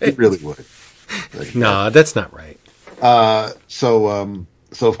minimum wage. He really would. No, that's not right.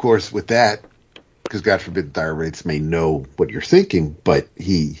 So, of course, with that, because God forbid the dire wraiths may know what you're thinking, but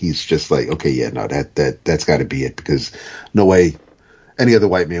he's just like, okay, yeah, no, that's got to be it, because no way any other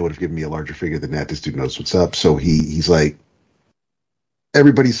white man would have given me a larger figure than that. This dude knows what's up. So he's like,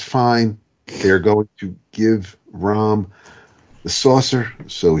 everybody's fine. They're going to give Rom the saucer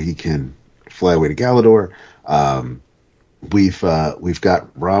so he can fly away to Galador. We've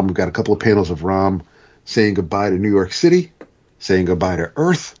got Rom. We've got a couple of panels of Rom saying goodbye to New York City, saying goodbye to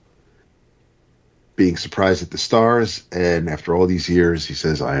Earth, being surprised at the stars, and after all these years, he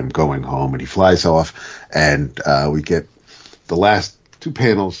says, I am going home, and he flies off, and we get the last 2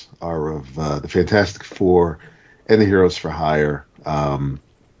 panels are of the Fantastic Four and the Heroes for Hire,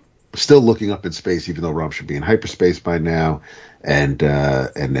 still looking up in space, even though Rom should be in hyperspace by now, and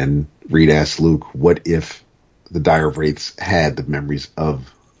then Reed asks Luke, what if the dire wraiths had the memories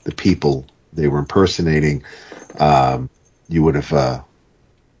of the people they were impersonating? You would have,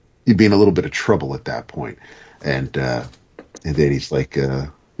 you'd be in a little bit of trouble at that point. And then he's like,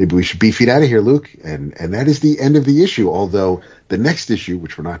 maybe we should beef it out of here, Luke. And that is the end of the issue. Although the next issue,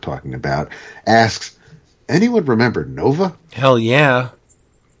 which we're not talking about, asks, anyone remember Nova? Hell yeah.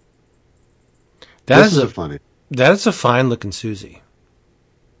 That is a fine looking Susie.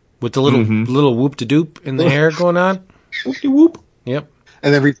 With the little whoop-de-doop in the hair going on. Whoop-de-whoop. Yep.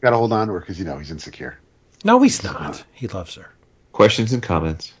 And then Reed's got to hold on to her because, he's insecure. No, he's not. He loves her. Questions and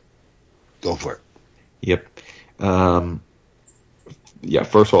comments? Go for it. Yep. Yeah,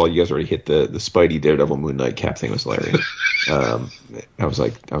 first of all, you guys already hit the Spidey Daredevil Moon Knight cap thing. Was hilarious. I was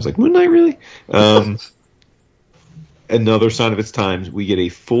like, Moon Knight, really? Another sign of its times, we get a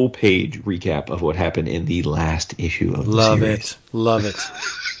full page recap of what happened in the last issue of the series. Love it.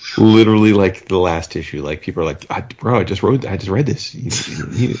 Literally, like the last issue. Like people are like, bro, I just read this.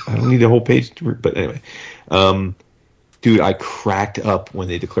 I don't need a whole page. But anyway, dude, I cracked up when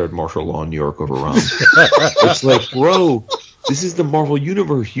they declared martial law in New York over Rom. It's like, bro, this is the Marvel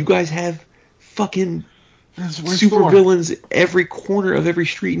universe. You guys have fucking super villains every corner of every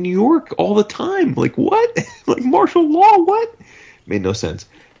street in New York all the time. Like what? Like martial law? What? Made no sense.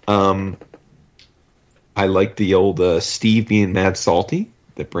 I like the old Steve being mad salty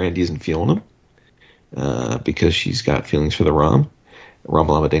that Brandy isn't feeling him because she's got feelings for the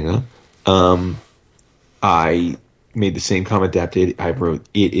Rom-Lama Dingo. I made the same comment Dap did. I wrote,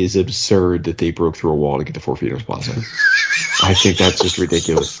 it is absurd that they broke through a wall to get to Four Freedoms Plaza. I think that's just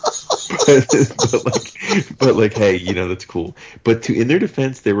ridiculous. but like, hey, that's cool. But in their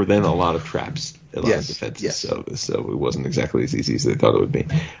defense, there were then a lot of traps, of defenses. Yes. So it wasn't exactly as easy as they thought it would be.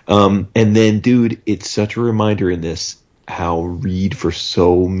 And then, dude, it's such a reminder in this how Reed for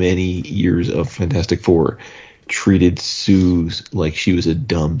so many years of Fantastic Four treated Sue like she was a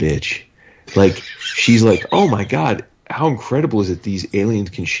dumb bitch. Like, she's like, oh my god, how incredible is it these aliens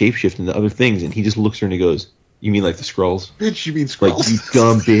can shapeshift into other things? And he just looks at her and he goes, you mean like the Skrulls? Bitch, you mean Skrulls? Like, you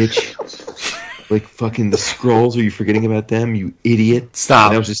dumb bitch. Like, fucking the Skrulls, are you forgetting about them, you idiot?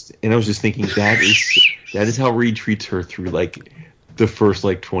 Stop. And I was just thinking, that is how Reed treats her through, like, the first,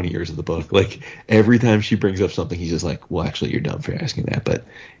 like, 20 years of the book. Like, every time she brings up something, he's just like, well, actually, you're dumb for asking that. But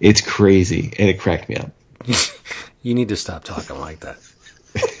it's crazy, and it cracked me up. You need to stop talking like that.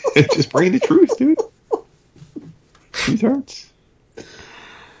 Just bring the truth, dude. Truth hurts.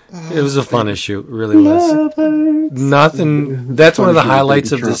 It was a fun issue. It really was. Nothing. That's one of the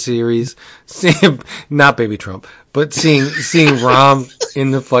highlights of the series. Not Baby Trump, but seeing Rom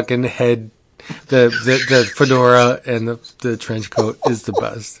in the fucking head, the fedora and the trench coat is the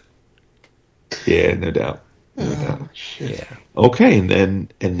best. Yeah, no doubt. Yeah. Okay,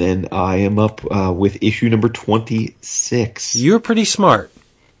 and then I am up with issue number 26. You were pretty smart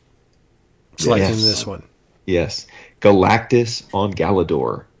selecting this one. Yes, Galactus on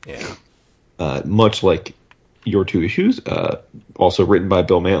Galador. Yeah. Much like your two issues, also written by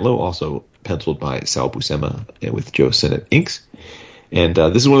Bill Mantlo, also penciled by Sal Buscema, and with Joe Sinnott inks. And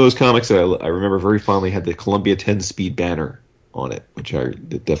this is one of those comics that I remember very fondly. Had the Columbia 10-speed banner on it, which I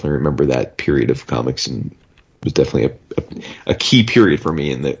definitely remember that period of comics, and was definitely a key period for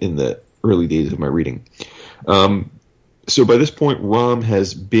me in the early days of my reading. So by this point, Rom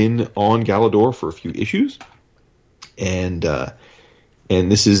has been on Galador for a few issues, and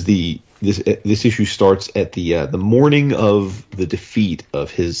this is this issue starts at the morning of the defeat of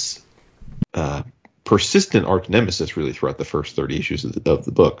his persistent arch nemesis, really throughout the first 30 issues of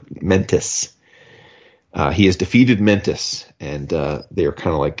the book, Mentis. He has defeated Mentis, and they are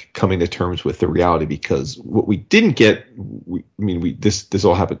kind of like coming to terms with the reality, because what we didn't get, this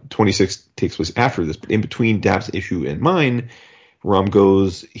all happened, 26 takes place after this, but in between Dap's issue and mine,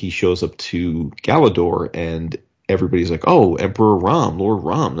 he shows up to Galador, and everybody's like, oh, Emperor Rom, Lord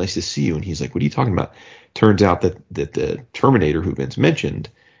Rom, nice to see you. And he's like, what are you talking about? Turns out that the Terminator, who Vince mentioned,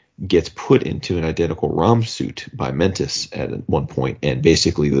 gets put into an identical Rom suit by Mentis at one point, and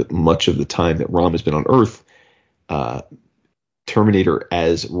basically much of the time that Rom has been on Earth, Terminator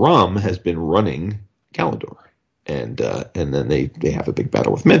as Rom has been running Galador, and then they have a big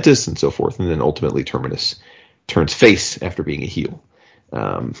battle with Mentis and so forth, and then ultimately Terminus turns face after being a heel.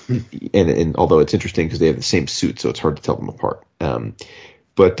 And although it's interesting because they have the same suit, so it's hard to tell them apart.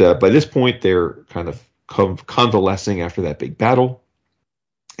 But by this point, they're kind of convalescing after that big battle.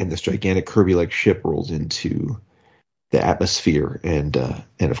 And this gigantic Kirby-like ship rolls into the atmosphere, and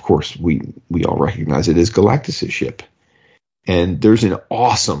of course we all recognize it as Galactus' ship. And there's an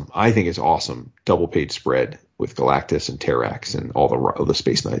awesome double-page spread with Galactus and Terrax and all the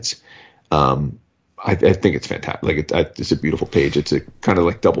Space Knights. I think it's fantastic. Like it's a beautiful page. It's a kind of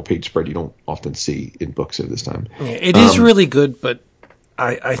like double-page spread you don't often see in books at this time. Yeah, it is really good, but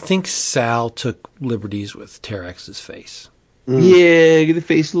I think Sal took liberties with Terrax's face. Yeah, the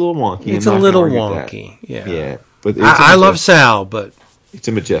face is a little wonky. It's a little wonky. Yeah. But I love Sal, but it's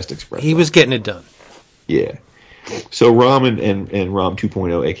a majestic spread. He was getting it done. Yeah. So Rom and Rom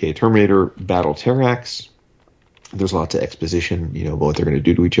 2.0, aka Terminator, battle Terrax. There's lots of exposition, about what they're going to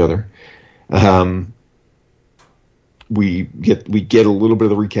do to each other. We get a little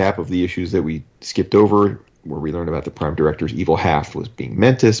bit of the recap of the issues that we skipped over, where we learned about the Prime Director's evil half was being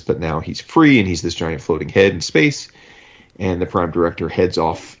Mentis, but now he's free and he's this giant floating head in space. And the Prime Director heads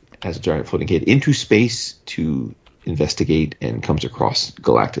off as a giant floating head into space to investigate, and comes across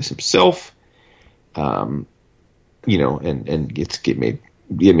Galactus himself. And Galactus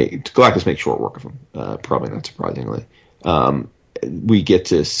makes short work of him, probably not surprisingly. We get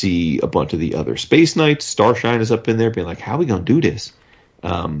to see a bunch of the other Space Knights. Starshine is up in there being like, how are we going to do this?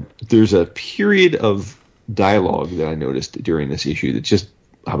 There's a period of dialogue that I noticed during this issue that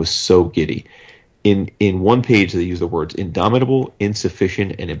I was so giddy. In one page, they use the words indomitable,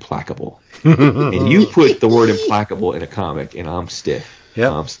 insufficient, and implacable. And you put the word implacable in a comic, and I'm stiff.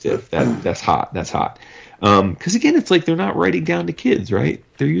 Yeah, I'm stiff. That's hot. That's hot. Because again, it's like they're not writing down to kids, right?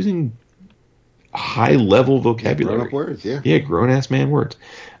 They're using high-level vocabulary. Grown-up words, yeah. Yeah, grown-ass man words.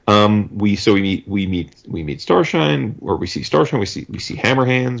 We meet Starshine, or we see Starshine. We see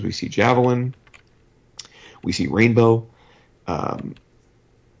Hammerhands. We see Javelin. We see Rainbow.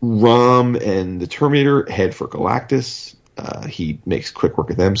 Rom and the Terminator head for Galactus. He makes quick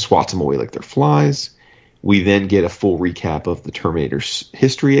work of them, swats them away like they're flies. We then get a full recap of the Terminator's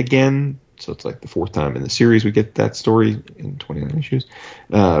history again. So it's like the fourth time in the series we get that story in 29 issues,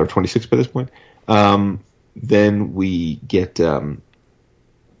 or 26 by this point. then we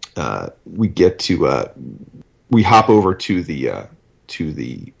hop over to the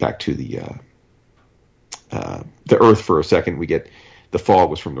Earth for a second. We get the fog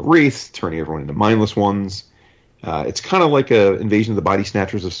was from the Wraiths, turning everyone into mindless ones. It's kind of like a Invasion of the Body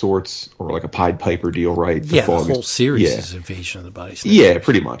Snatchers of sorts, or like a Pied Piper deal, right? The whole series is Invasion of the Body Snatchers. Yeah,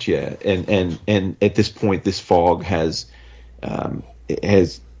 pretty much, yeah. And at this point, this fog has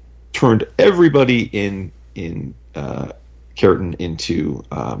turned everybody in Keratin into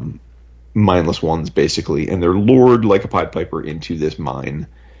mindless ones, basically, and they're lured like a Pied Piper into this mine,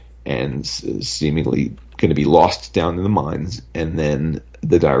 and seemingly going to be lost down in the mines, and then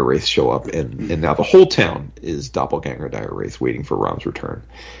the Dire Wraiths show up, and now the whole town is doppelganger Dire Wraiths waiting for Rom's return.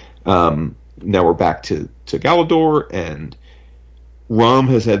 Now we're back to Galador, and Rom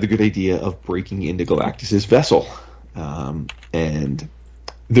has had the good idea of breaking into Galactus's vessel. And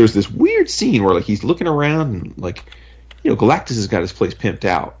there's this weird scene where, like, he's looking around, and, like, Galactus has got his place pimped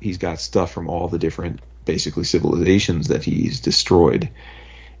out. He's got stuff from all the different, basically, civilizations that he's destroyed.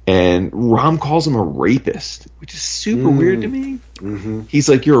 And Rom calls him a rapist, which is super weird to me. Mm-hmm. He's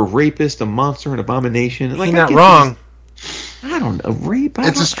like, you're a rapist, a monster, an abomination. And, like, he's not wrong. I don't know, rape?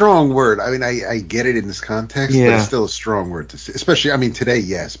 It's a strong word. I mean, I get it in this context, but it's still a strong word to say. Especially, I mean, today,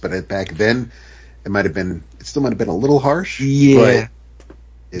 yes, but back then, it still might have been a little harsh. Yeah. But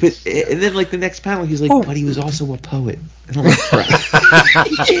and then, like, the next panel, he's like, but he was also a poet. And I'm like,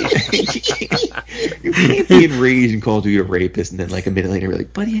 you can't be enraged and call you a rapist, and then, like, a minute later, you're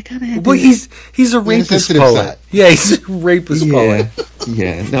like, buddy, I kind of had to... Well, he's a rapist poet. Yeah, he's a rapist poet.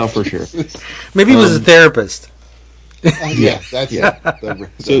 Yeah, no, for sure. Maybe he was a therapist. That's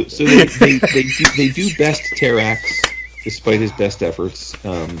So they do best Terrax, despite his best efforts.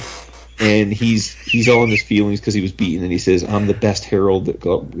 And he's all in his feelings because he was beaten, and he says, "I'm the best herald that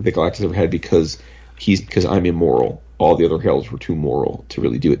Galactus ever had because I'm immoral. All the other heralds were too moral to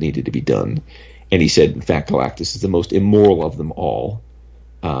really do what needed to be done." And he said, in fact, Galactus is the most immoral of them all.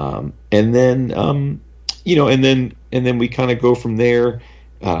 And then we kind of go from there.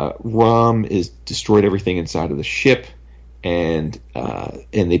 Rom is destroyed everything inside of the ship, and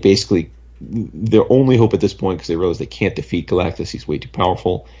they basically, their only hope at this point, because they realize they can't defeat Galactus, he's way too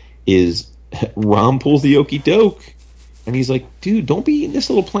powerful, is Rom pulls the okey doke, and he's like, dude, don't be eating this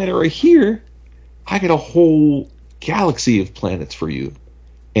little planet right here. I got a whole galaxy of planets for you.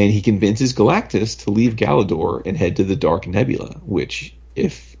 And he convinces Galactus to leave Galador and head to the Dark Nebula, which,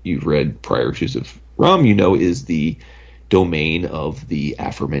 if you've read prior issues of Rom, is the domain of the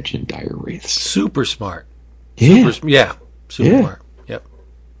aforementioned Dire Wraiths. Super smart. Yeah. Super smart. Yep.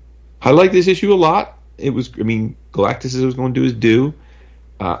 I like this issue a lot. Galactus was going to do his due.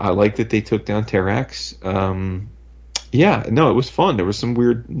 I like that they took down Terrax. It was fun. There was some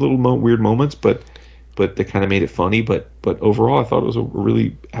weird moments, but they kind of made it funny. But overall, I thought it was a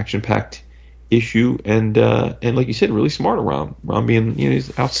really action-packed issue, and like you said, really smart around Rom being, he's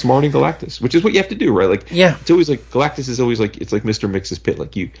outsmarting Galactus, which is what you have to do, right? Like, it's always like Galactus is always like, it's like Mr. Mix's pit.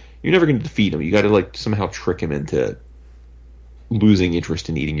 Like you're never going to defeat him. You got to, like, somehow trick him into losing interest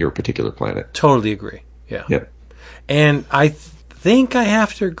in eating your particular planet. Totally agree. Yeah. Yep. And I think I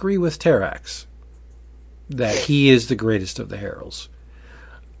have to agree with Terrax that he is the greatest of the heralds.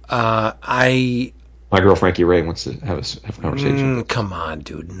 My girl Frankie Ray wants to have a conversation. Come on,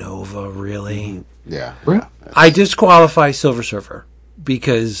 dude. Nova, really? Yeah. I disqualify Silver Surfer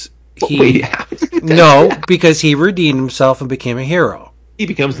because because he redeemed himself and became a hero. He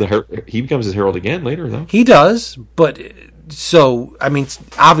becomes his herald again later, though. He does, but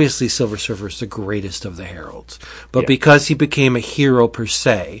obviously Silver Surfer is the greatest of the heralds. But because he became a hero per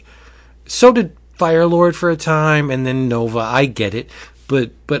se, so did Firelord for a time, and then Nova. I get it,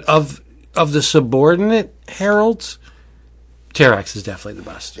 but of the subordinate heralds, Terrax is definitely the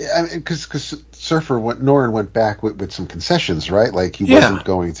best. Yeah, I mean, because Norrin went back with some concessions, right? Like he wasn't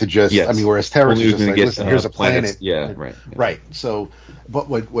going to just. Yes. I mean, whereas Terrax was just like, listen, here's a planet. Yeah, right. Yeah. Right. So, but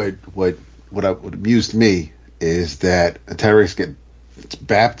what amused me is that Terrax gets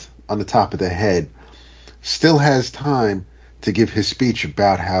bapped on the top of the head, still has time to give his speech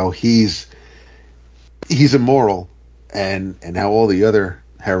about how he's immoral and how all the other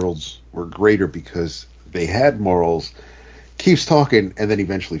heralds were greater because they had morals, keeps talking, and then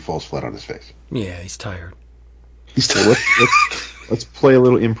eventually falls flat on his face. Yeah, he's tired. Let's play a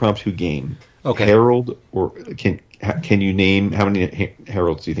little impromptu game. Okay. Herald, or can you name, how many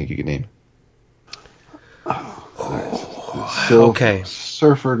heralds do you think you can name? Okay.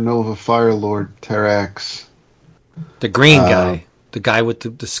 Surfer, Nova, Firelord, Terrax. The green guy. The guy with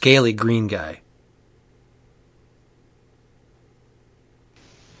the scaly green guy.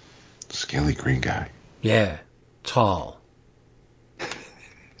 Scaly green guy. Yeah, tall.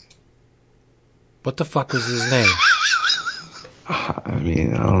 What the fuck was his name? I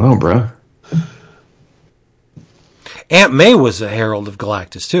mean, I don't know, bro. Aunt May was a Herald of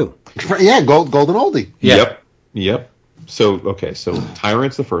Galactus, too. Yeah, golden oldie. Yeah. Yep. So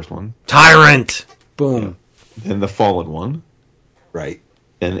Tyrant's the first one. Tyrant! Boom. Then the Fallen one. Right.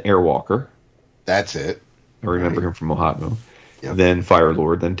 Then Airwalker. That's it. I remember him from Mahatma. Yep. Then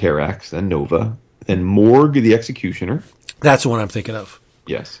Firelord. Then Terrax. Then Nova. Then Morg the Executioner. That's the one I'm thinking of.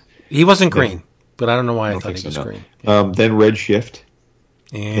 Yes. He wasn't green, but I don't know why I thought he was green. Then Redshift.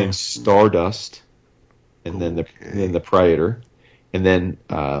 Yeah. Then Stardust. And then the Praetor. And then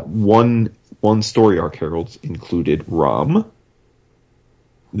one story arc heralds included Rom,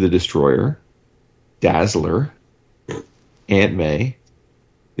 the Destroyer, Dazzler, Aunt May,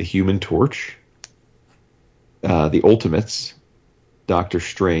 the Human Torch, the Ultimates, Doctor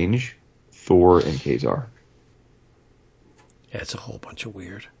Strange, Thor, and Kazar. Yeah, it's a whole bunch of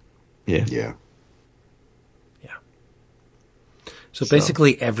weird. Yeah. So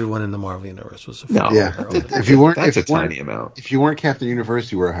basically, everyone in the Marvel Universe was a Herald. That's a tiny amount. If you weren't Captain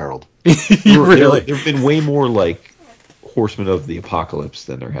Universe, you were a Herald. Really? There have been way more like Horsemen of the Apocalypse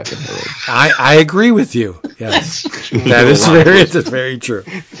than there have been Heralds. I agree with you. Yes, that's very true.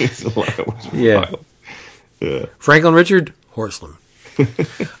 It's a lot of Horsemen of Yeah. Apocalypse. Yeah. Franklin Richard Horseland. All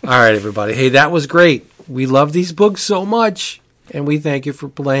right, everybody. Hey, that was great. We love these books so much, and we thank you for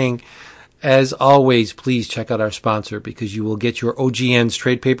playing. As always, please check out our sponsor because you will get your OGNs,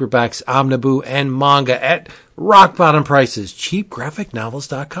 trade paperbacks, omniboo, and manga at rock bottom prices.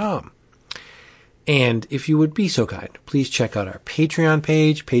 cheapgraphicnovels.com. And if you would be so kind, please check out our Patreon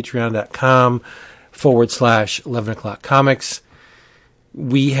page, patreon.com/11 o'clock comics.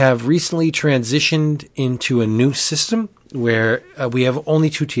 We have recently transitioned into a new system where we have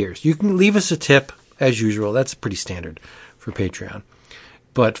only 2 tiers. You can leave us a tip as usual. That's pretty standard for Patreon.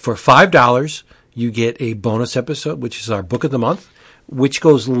 But for $5, you get a bonus episode, which is our book of the month, which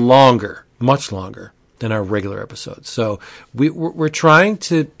goes longer, much longer than our regular episodes. So we're trying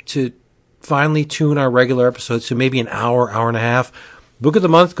to finely tune our regular episodes to maybe an hour, hour and a half. Book of the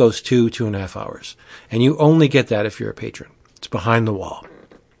month goes 2.5 hours. And you only get that if you're a patron. It's behind the wall.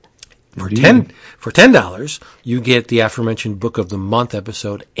 For $10, you get the aforementioned book of the month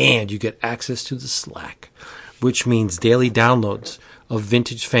episode, and you get access to the Slack, which means daily downloads of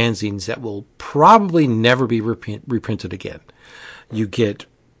vintage fanzines that will probably never be reprinted again. You get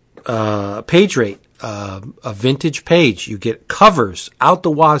page rate, a vintage page. You get covers out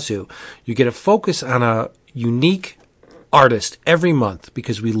the wazoo. You get a focus on a unique artist every month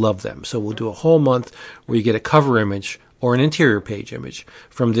because we love them. So we'll do a whole month where you get a cover image or an interior page image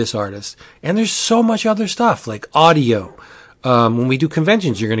from this artist. And there's so much other stuff like audio. When we do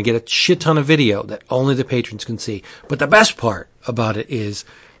conventions, you're going to get a shit ton of video that only the patrons can see. But the best part about it is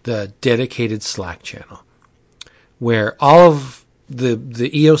the dedicated Slack channel where all of the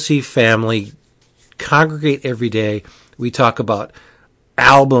EOC family congregate every day. We talk about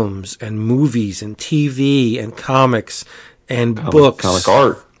albums and movies and TV and comics and books.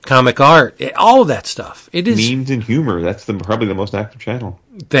 Comic art. All of that stuff. It is memes and humor. That's probably the most active channel.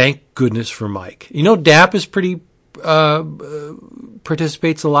 Thank goodness for Mike. You know, Dap is pretty...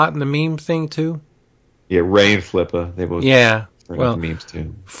 participates a lot in the meme thing too. Yeah, Ray and Flippa, they both well memes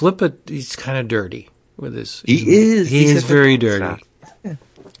too. Flippa, he's kind of dirty with his. He is very dirty. Yeah.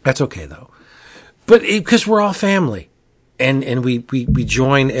 That's okay though, but because we're all family, and we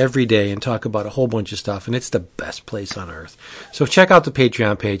join every day and talk about a whole bunch of stuff, and it's the best place on earth. So check out the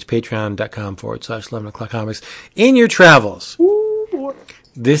Patreon page, patreon.com/11 o'clock comics in your travels. Ooh,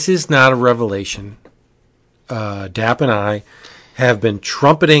 this is not a revelation. Dap and I have been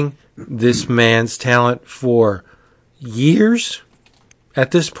trumpeting this man's talent for years.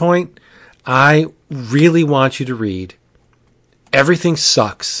 At this point, I really want you to read Everything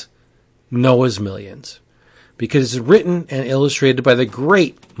Sucks, Noah's Millions, because it's written and illustrated by the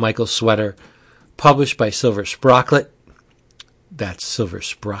great Michael Sweater, published by Silver Sprocket. That's Silver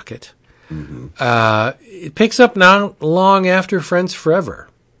Sprocket. Mm-hmm. It picks up now long after Friends Forever.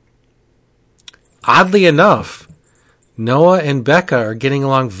 Oddly enough, Noah and Becca are getting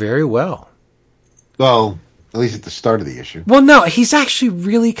along very well. Well, at least at the start of the issue. Well, no, he's actually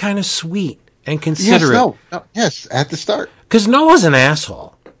really kind of sweet and considerate. Yes, at the start. Because Noah's an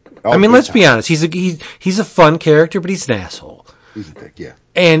asshole. I mean, let's be honest. He's a fun character, but he's an asshole. He's a dick, yeah.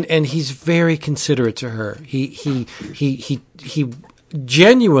 And he's very considerate to her. He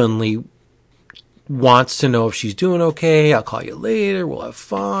genuinely wants to know if she's doing okay. I'll call you later. We'll have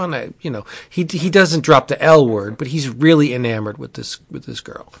fun. He doesn't drop the L word, but he's really enamored with this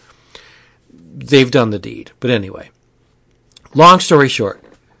girl. they've done the deed. But anyway, long story short,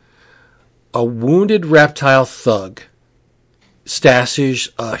 a wounded reptile thug stashes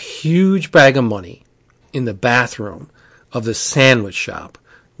a huge bag of money in the bathroom of the sandwich shop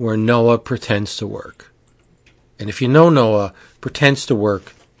where Noah pretends to work. And if you know Noah, pretends to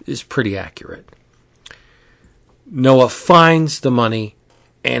work is pretty accurate. Noah finds the money,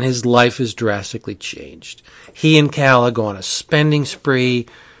 and his life is drastically changed. He and Kala go on a spending spree,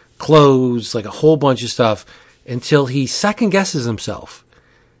 clothes, like a whole bunch of stuff, until he second guesses himself.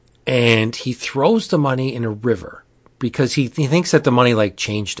 And he throws the money in a river because he thinks that the money like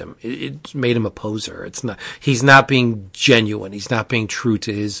changed him. It made him a poser. He's not being genuine. He's not being true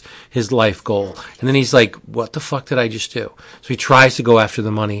to his life goal. And then he's like, what the fuck did I just do? So he tries to go after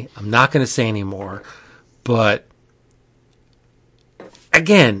the money. I'm not going to say any more, but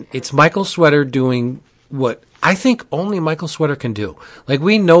again, it's Michael Sweater doing what I think only Michael Sweater can do. Like,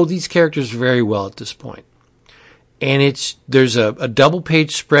 we know these characters very well at this point. And there's a double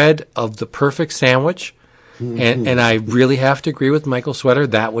page spread of the perfect sandwich. And I really have to agree with Michael Sweater.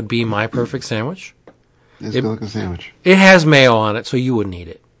 That would be my perfect sandwich. It's a good sandwich. It has mayo on it, so you wouldn't eat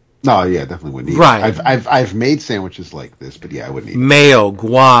it. No, yeah, definitely wouldn't eat Right. it. I've made sandwiches like this, but yeah, I wouldn't eat it. Mayo,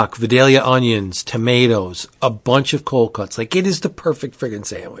 guac, Vidalia onions, tomatoes, a bunch of cold cuts. Like, it is the perfect friggin'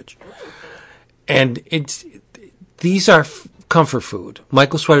 sandwich. And these are comfort food.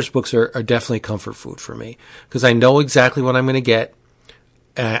 Michael Sweater's books are definitely comfort food for me because I know exactly what I'm going to get.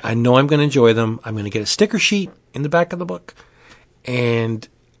 I know I'm going to enjoy them. I'm going to get a sticker sheet in the back of the book. And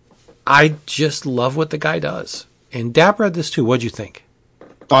I just love what the guy does. And Dap read this too. What'd you think?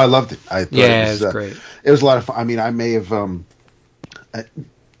 Oh, I loved it. I thought it was great. It was a lot of fun. I mean, I may have.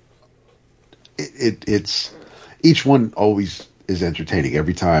 It's each one always is entertaining.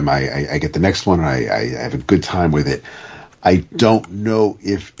 Every time I get the next one, I have a good time with it. I don't know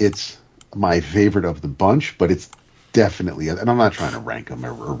if it's my favorite of the bunch, but it's definitely. And I'm not trying to rank them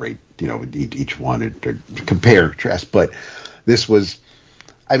or rate, each one or compare, contrast. But this was.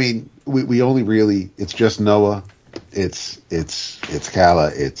 I mean, we only really. It's just Noah. It's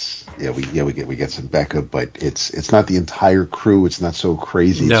Kala. We get some Becca, but it's not the entire crew. It's not so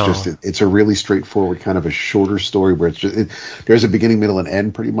crazy. No. It's just it's a really straightforward kind of a shorter story where it's just there's a beginning, middle, and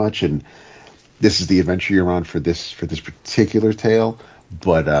end pretty much, and this is the adventure you're on for this particular tale.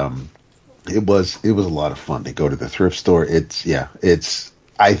 But it was a lot of fun. They go to the thrift store.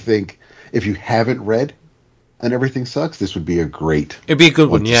 I think if you haven't read And Everything Sucks, this would be a great It'd be a good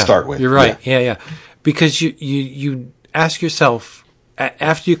one, to yeah. start with. You're right. Yeah. Because you ask yourself,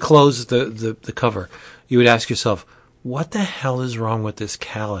 after you close the cover, you would ask yourself, what the hell is wrong with this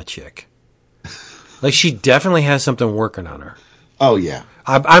Kala chick? Like, she definitely has something working on her. Oh, yeah.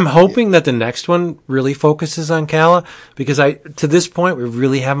 I'm hoping that the next one really focuses on Kala, because to this point, we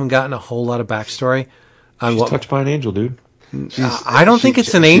really haven't gotten a whole lot of backstory on She's touched by an angel, dude. I don't think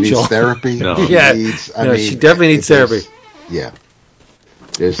it's an angel. She needs therapy. No. Yeah. She definitely needs therapy. Yeah.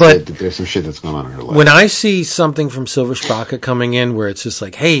 There's some shit that's going on in her life. When I see something from Silver Sprocket coming in where it's just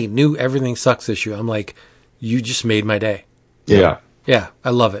like, hey, new Everything Sucks issue, I'm like, you just made my day. Yeah. Yeah, I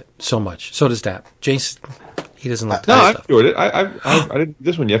love it so much. So does Dap. Jason, he doesn't like No, that I stuff. enjoyed it. I didn't do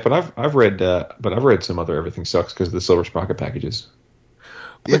this one yet, but I've read some other Everything Sucks because of the Silver Sprocket packages.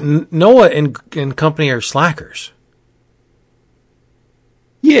 But Noah and company are slackers.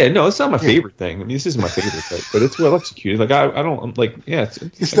 Yeah, no, it's not my favorite thing. I mean, this isn't my favorite, but it's well executed. Like I don't like. Yeah,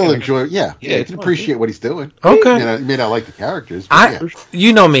 you still enjoy. Yeah, you can fun, appreciate what he's doing. Okay, you may not like the characters. But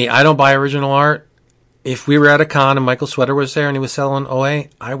you know me. I don't buy original art. If we were at a con and Michael Sweater was there and he was selling OA,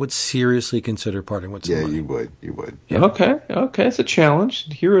 I would seriously consider parting with some money. You would. Yeah. Okay, it's a challenge.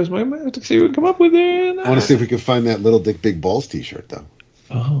 Heroes might have to see what we can come up with there. I want to see if we can find that Little Dick Big Balls T-shirt though.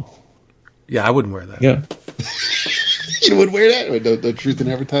 Oh, yeah, I wouldn't wear that. Yeah, you would wear that? No truth in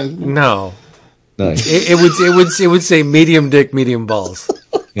advertising. No, nice. It would say medium dick, medium balls.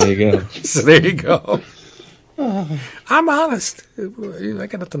 There you go. So there you go. I'm honest. I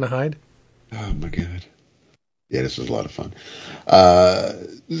got nothing to hide. Oh my god. Yeah, this was a lot of fun.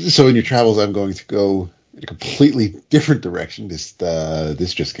 So in your travels, I'm going to go in a completely different direction. This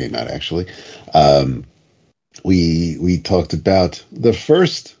just came out actually. We talked about the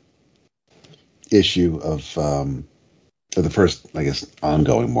first issue of the first, I guess,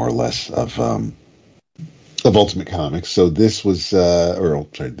 ongoing more or less of Ultimate Comics. So this was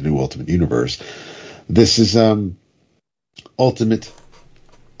the new Ultimate Universe. This is Ultimate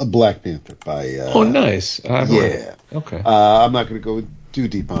Black Panther by nice. Yeah. Okay. I'm not going to go too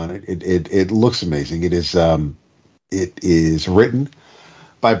deep on it. It looks amazing. It is written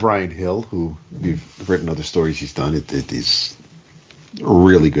by Brian Hill, who we've written other stories he's done. It is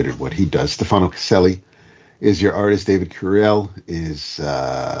really good at what he does. Stefano Caselli is your artist. David Curiel is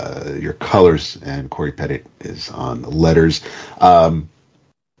your colors, and Corey Pettit is on the letters.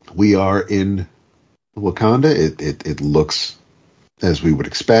 We are in Wakanda. It looks as we would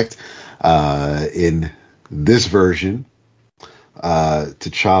expect. In this version,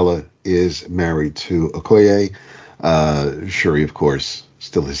 T'Challa is married to Okoye. Shuri, of course,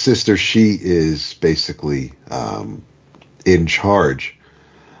 still his sister. She is basically in charge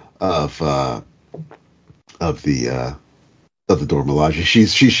of the Dora Milaje.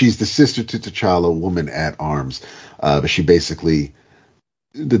 She's the sister to T'Challa, woman at arms, but she basically,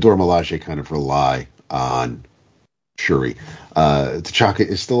 the Dora Milaje kind of rely on Shuri. T'Chaka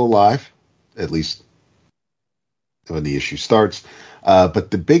is still alive, at least when the issue starts.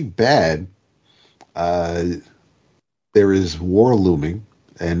 But the big bad, there is war looming,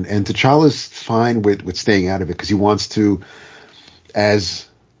 and T'Challa's fine with staying out of it because he wants to, as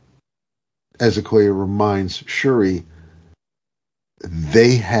Okoye reminds Shuri,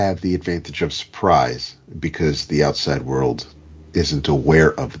 they have the advantage of surprise because the outside world isn't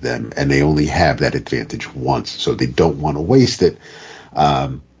aware of them, and they only have that advantage once, so they don't want to waste it.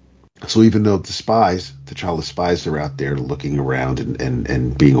 So even though T'Challa's spies are out there looking around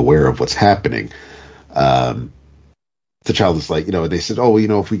and being aware of what's happening, T'Challa's like, they said,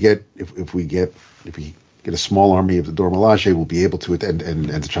 if we get a small army of the Dora Milaje, we'll be able to. And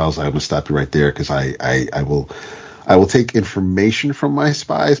T'Challa's like, I'm gonna stop you right there because I will take information from my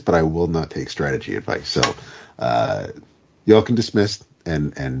spies, but I will not take strategy advice. So y'all can dismiss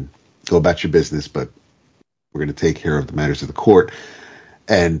and go about your business, but we're going to take care of the matters of the court.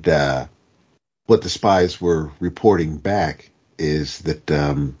 And what the spies were reporting back is that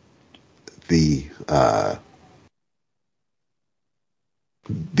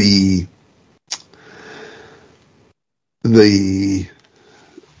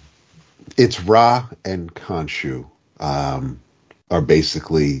it's Ra and Khonshu are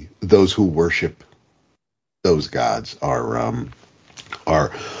basically those who worship those gods are who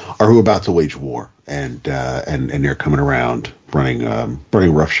are about to wage war, and they're coming around running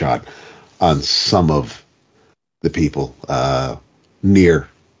roughshod on some of the people near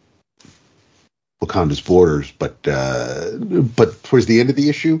Wakanda's borders, but towards the end of the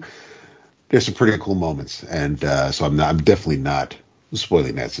issue, there's some pretty cool moments, and so I'm definitely not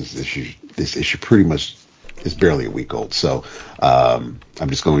spoiling that, since this issue pretty much is barely a week old. So I'm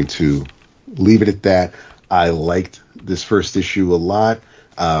just going to leave it at that. I liked this first issue a lot.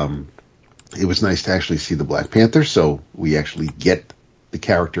 It was nice to actually see the Black Panther, so we actually get the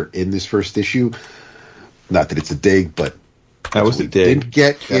character in this first issue. Not that it's a dig, but that was a dig.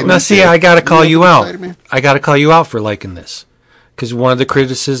 Now, see, I got to call you out. Spider-Man. I got to call you out for liking this, because one of the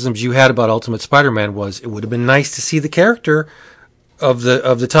criticisms you had about Ultimate Spider-Man was it would have been nice to see the character of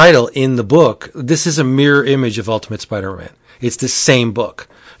the title in the book. This is a mirror image of Ultimate Spider-Man. It's the same book.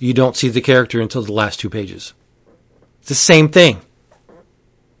 You don't see the character until the last 2 pages. It's the same thing.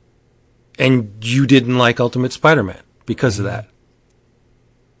 And you didn't like Ultimate Spider-Man because of that.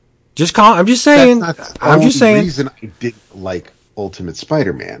 I'm just saying. That's not the reason I didn't like Ultimate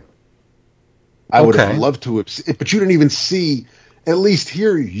Spider-Man. I would have loved to have, but you didn't even see. At least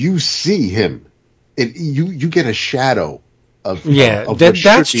here, you see him. You get a shadow of. Yeah, that's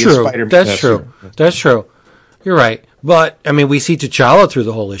true. That's true. That's true. You're right. But I mean, we see T'Challa through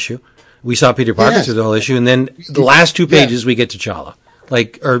the whole issue. We saw Peter Parker through the whole issue, and then the last 2 pages we get T'Challa,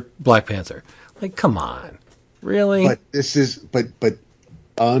 or Black Panther. Like, come on, really? But this is but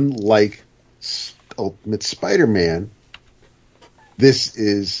unlike Ultimate Spider-Man, this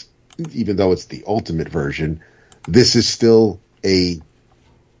is, even though it's the ultimate version, this is still this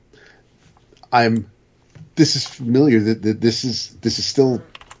is familiar.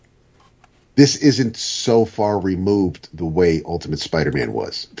 This isn't so far removed the way Ultimate Spider-Man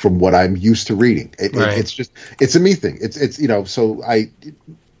was from what I'm used to reading. It's a me thing. So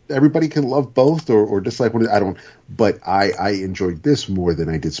everybody can love both or dislike one. I don't, but I enjoyed this more than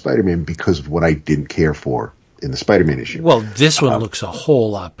I did Spider-Man because of what I didn't care for in the Spider-Man issue. Well, this one looks a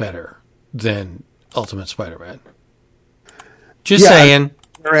whole lot better than Ultimate Spider-Man. Just saying.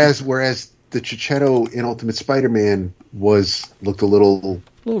 Whereas the Chichetto in Ultimate Spider-Man looked a little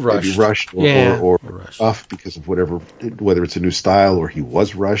rushed. Maybe rushed or off because of whether it's a new style or he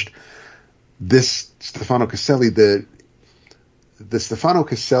was rushed. This Stefano Caselli, the Stefano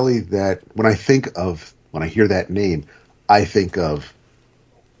Caselli that when I hear that name, I think of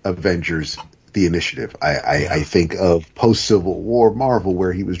Avengers, The Initiative. I think of post-Civil War Marvel,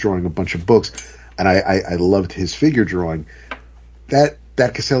 where he was drawing a bunch of books, and I loved his figure drawing. That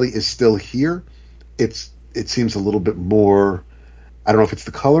Caselli is still here. It seems a little bit more I don't know if it's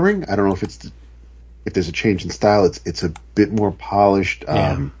the coloring. I don't know if there's a change in style. It's a bit more polished.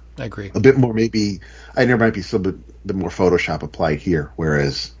 I agree. A bit more maybe. There might be some bit more Photoshop applied here,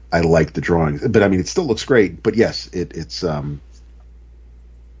 whereas I like the drawings. But I mean, it still looks great. But yes, it's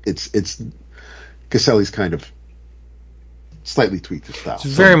Caselli's kind of slightly tweaked his style.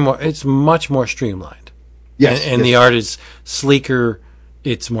 It's much more streamlined. Yes, and the art is sleeker.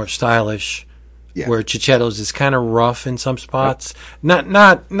 It's more stylish. Yeah. Where Cicchetto's is kind of rough in some spots. Yep.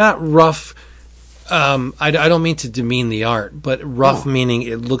 Not rough. I don't mean to demean the art, but rough meaning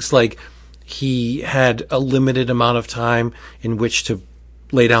it looks like he had a limited amount of time in which to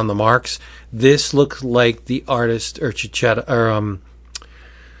lay down the marks. This looked like the artist or Cicchetto or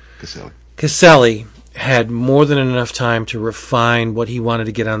Caselli had more than enough time to refine what he wanted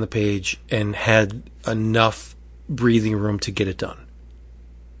to get on the page and had enough breathing room to get it done.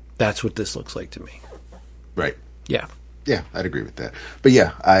 That's what this looks like to me. Right. Yeah. Yeah, I'd agree with that. But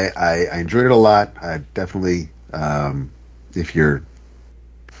yeah, I enjoyed it a lot. I definitely, if you're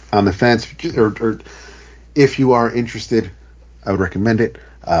on the fence or if you are interested, I would recommend it.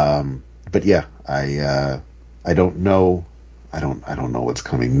 But yeah, I don't know. I don't know what's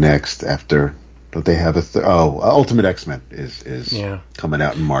coming next after. Don't they have Ultimate X-Men is coming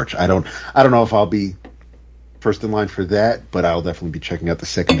out in March. I don't know if I'll be first in line for that, but I'll definitely be checking out the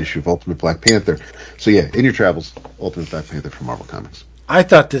second issue of Ultimate Black Panther. So yeah, in your travels, Ultimate Black Panther from Marvel Comics. I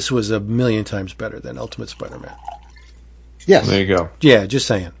thought this was a million times better than Ultimate Spider-Man. Yes. There you go. Yeah, just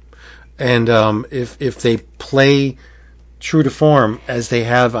saying. And if they play true to form as they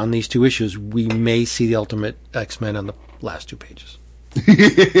have on these two issues, we may see the Ultimate X-Men on the last two pages.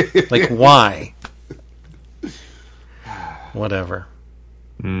 Like, why? Whatever.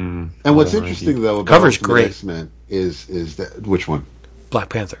 And what's interesting though about Cover's Ultimate great. X-Men is that which one? Black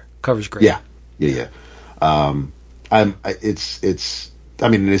Panther. Cover's great. Yeah. I'm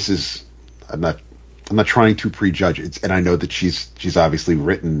not trying to prejudge it, and I know that she's obviously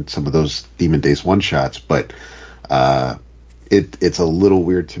written some of those Demon Days one shots, but it's a little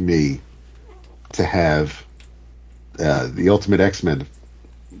weird to me to have the Ultimate X-Men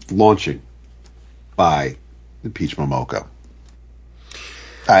launching by Peach Momoko.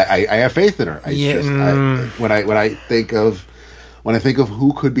 I have faith in her. When I think of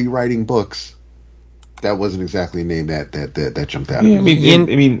who could be writing books, that wasn't exactly a name that jumped out at me. I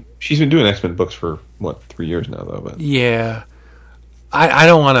mean, she's been doing X-Men books for 3 years now, though. But yeah, I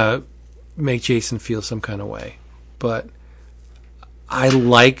don't want to make Jason feel some kind of way, but I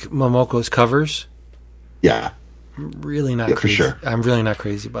like Momoko's covers. Yeah, I'm really not crazy. for sure. I'm really not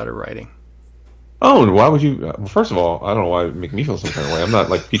crazy about her writing. Oh, and why would you? Well, first of all, I don't know why it would make me feel some kind of way. I'm not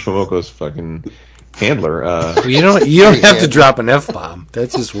like Peach Momoko's fucking handler. Well, you don't have to drop an F-bomb.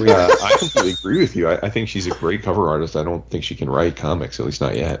 That's just weird. I completely agree with you. I think she's a great cover artist. I don't think she can write comics, at least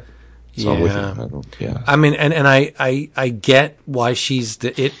not yet. So I'm with you. I mean, and I get why she's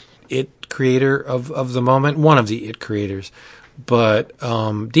the it creator of the moment, one of the it creators. But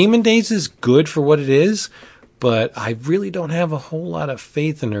Demon Days is good for what it is, but I really don't have a whole lot of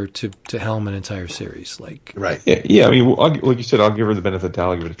faith in her to helm an entire series. Like, right? Yeah. I mean, like you said, I'll give her the benefit of the doubt.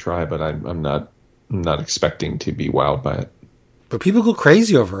 I'll give it a try, but I'm not expecting to be wowed by it. But people go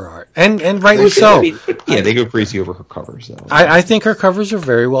crazy over her art, and rightly so. They go crazy over her covers, though. I think her covers are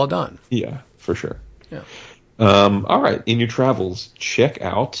very well done. Yeah, for sure. Yeah. All right, in your travels, check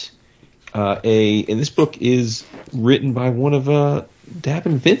out and this book is written by one of Dab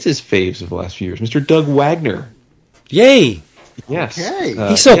and Vince's faves of the last few years, Mr. Doug Wagner. Yay! Yes. Okay.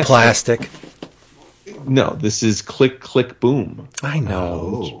 He's so plastic. No, this is Klik Klik Boom. I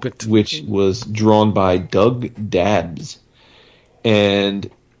know. Which was drawn by Doug Dabbs. And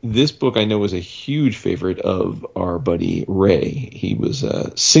this book I know was a huge favorite of our buddy Ray. He was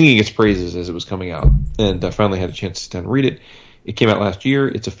singing its praises as it was coming out. And I finally had a chance to sit down and read it. It came out last year.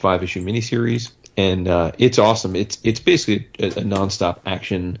 It's a 5-issue miniseries. And it's awesome. It's basically a nonstop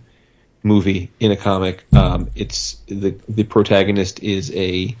action movie in a comic. It's the protagonist is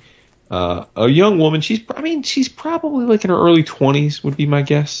a young woman. She's probably like in her early 20s would be my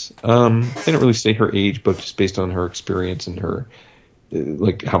guess. They don't really say her age, but just based on her experience and her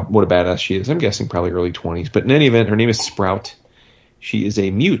what a badass she is. I'm guessing probably early 20s. But in any event, her name is Sprout. She is a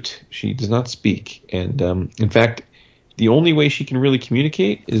mute. She does not speak, and in fact, the only way she can really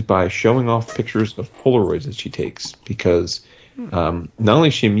communicate is by showing off pictures of Polaroids that she takes, because not only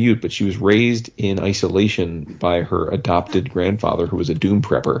is she mute, but she was raised in isolation by her adopted grandfather, who was a doom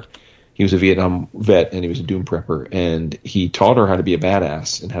prepper. He was a Vietnam vet, and he was a doom prepper, and he taught her how to be a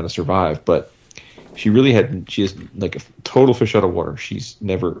badass and how to survive, but she is like a total fish out of water. She's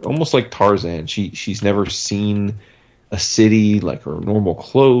never, almost like Tarzan, she's never seen a city, like her normal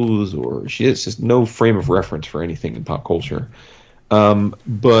clothes, or she has just no frame of reference for anything in pop culture.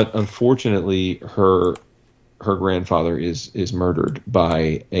 But unfortunately, her grandfather is murdered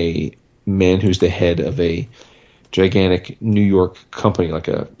by a man who's the head of a gigantic New York company, like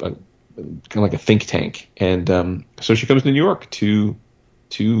a kind of like a think tank, and so she comes to New York to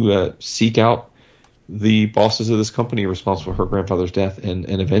seek out the bosses of this company responsible for her grandfather's death and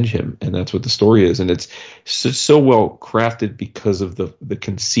avenge him. And that's what the story is. And it's so well crafted because of the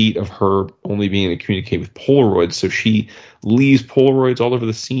conceit of her only being able to communicate with Polaroids. So she leaves Polaroids all over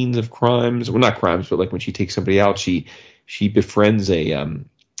the scenes of crimes. Well, not crimes, but like when she takes somebody out, she befriends a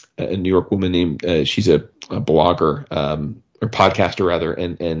New York woman named, she's a blogger, or podcaster rather,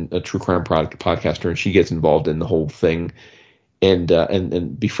 and a true crime podcaster. And she gets involved in the whole thing.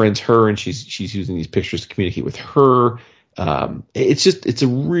 And befriends her, and she's using these pictures to communicate with her. It's a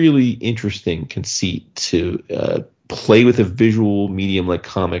really interesting conceit to play with a visual medium like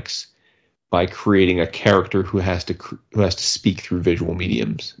comics by creating a character who has to speak through visual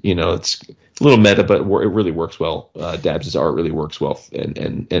mediums. You know, it's a little meta, but it really works well. Dabbs' art really works well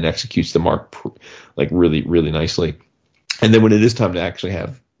and executes the mark like really, really nicely. And then when it is time to actually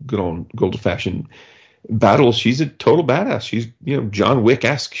have good old fashioned battles, she's a total badass. She's, John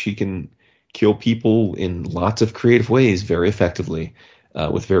Wick-esque. She can kill people in lots of creative ways very effectively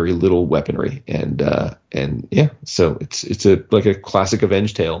with very little weaponry. And yeah, so it's like a classic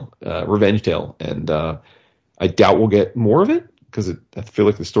revenge tale. And I doubt we'll get more of it because I feel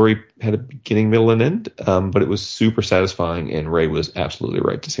like the story had a beginning, middle, and end. But it was super satisfying, and Ray was absolutely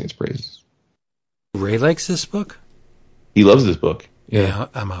right to sing its praises. Ray likes this book? He loves this book. Yeah,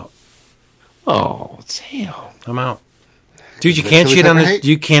 I'm out. Oh, damn! I'm out, dude. You can't shit on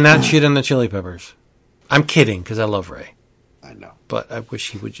you cannot shit on the Chili Peppers. I'm kidding because I love Ray. I know, but I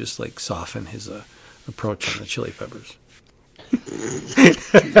wish he would just like soften his approach on the Chili Peppers.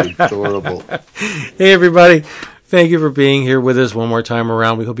 Adorable. Hey, everybody! Thank you for being here with us one more time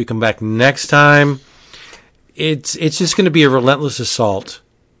around. We hope you come back next time. It's just going to be a relentless assault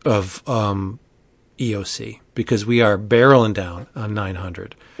of EOC because we are barreling down on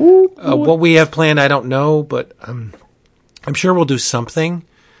 900. What we have planned, I don't know, but I'm sure we'll do something,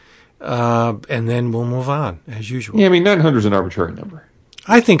 and then we'll move on as usual. Yeah, I mean, 900 is an arbitrary number.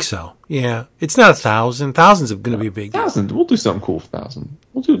 I think so. Yeah, it's not 1,000. Thousands are going to be a big deal. 1,000. We'll do something cool for 1,000.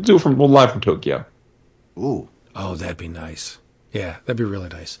 We'll live from Tokyo. Ooh. Oh, that'd be nice. Yeah, that'd be really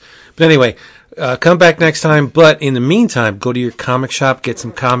nice. But anyway, come back next time. But in the meantime, go to your comic shop, get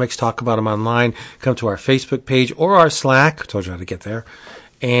some comics, talk about them online. Come to our Facebook page or our Slack. I told you how to get there.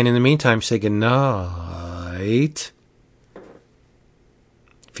 And in the meantime, say goodnight.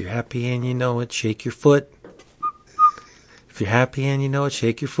 If you're happy and you know it, shake your foot. If you're happy and you know it,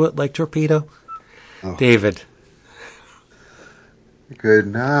 shake your foot like torpedo. Oh. David. Good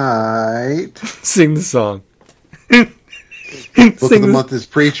night. Sing the song. Book of the month is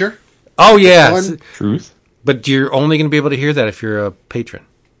Preacher. Oh, yeah. Truth. But you're only going to be able to hear that if you're a patron.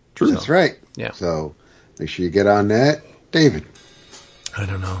 Truth. That's right. Yeah. So make sure you get on that. David. I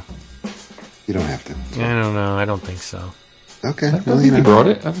don't know. You don't have to. So. I don't know. I don't think so. Okay. I think you brought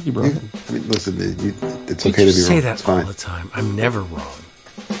it. I think you brought it. I mean, listen, it's okay to be wrong. You say that it's fine. all the time. I'm never wrong.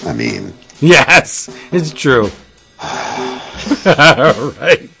 I mean. Yes, it's true. All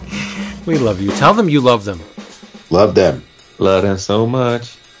right. We love you. Tell them you love them. Love them. Love them so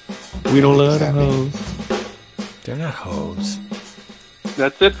much. We don't love them hoes. They're not hoes.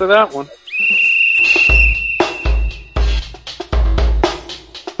 That's it for that one.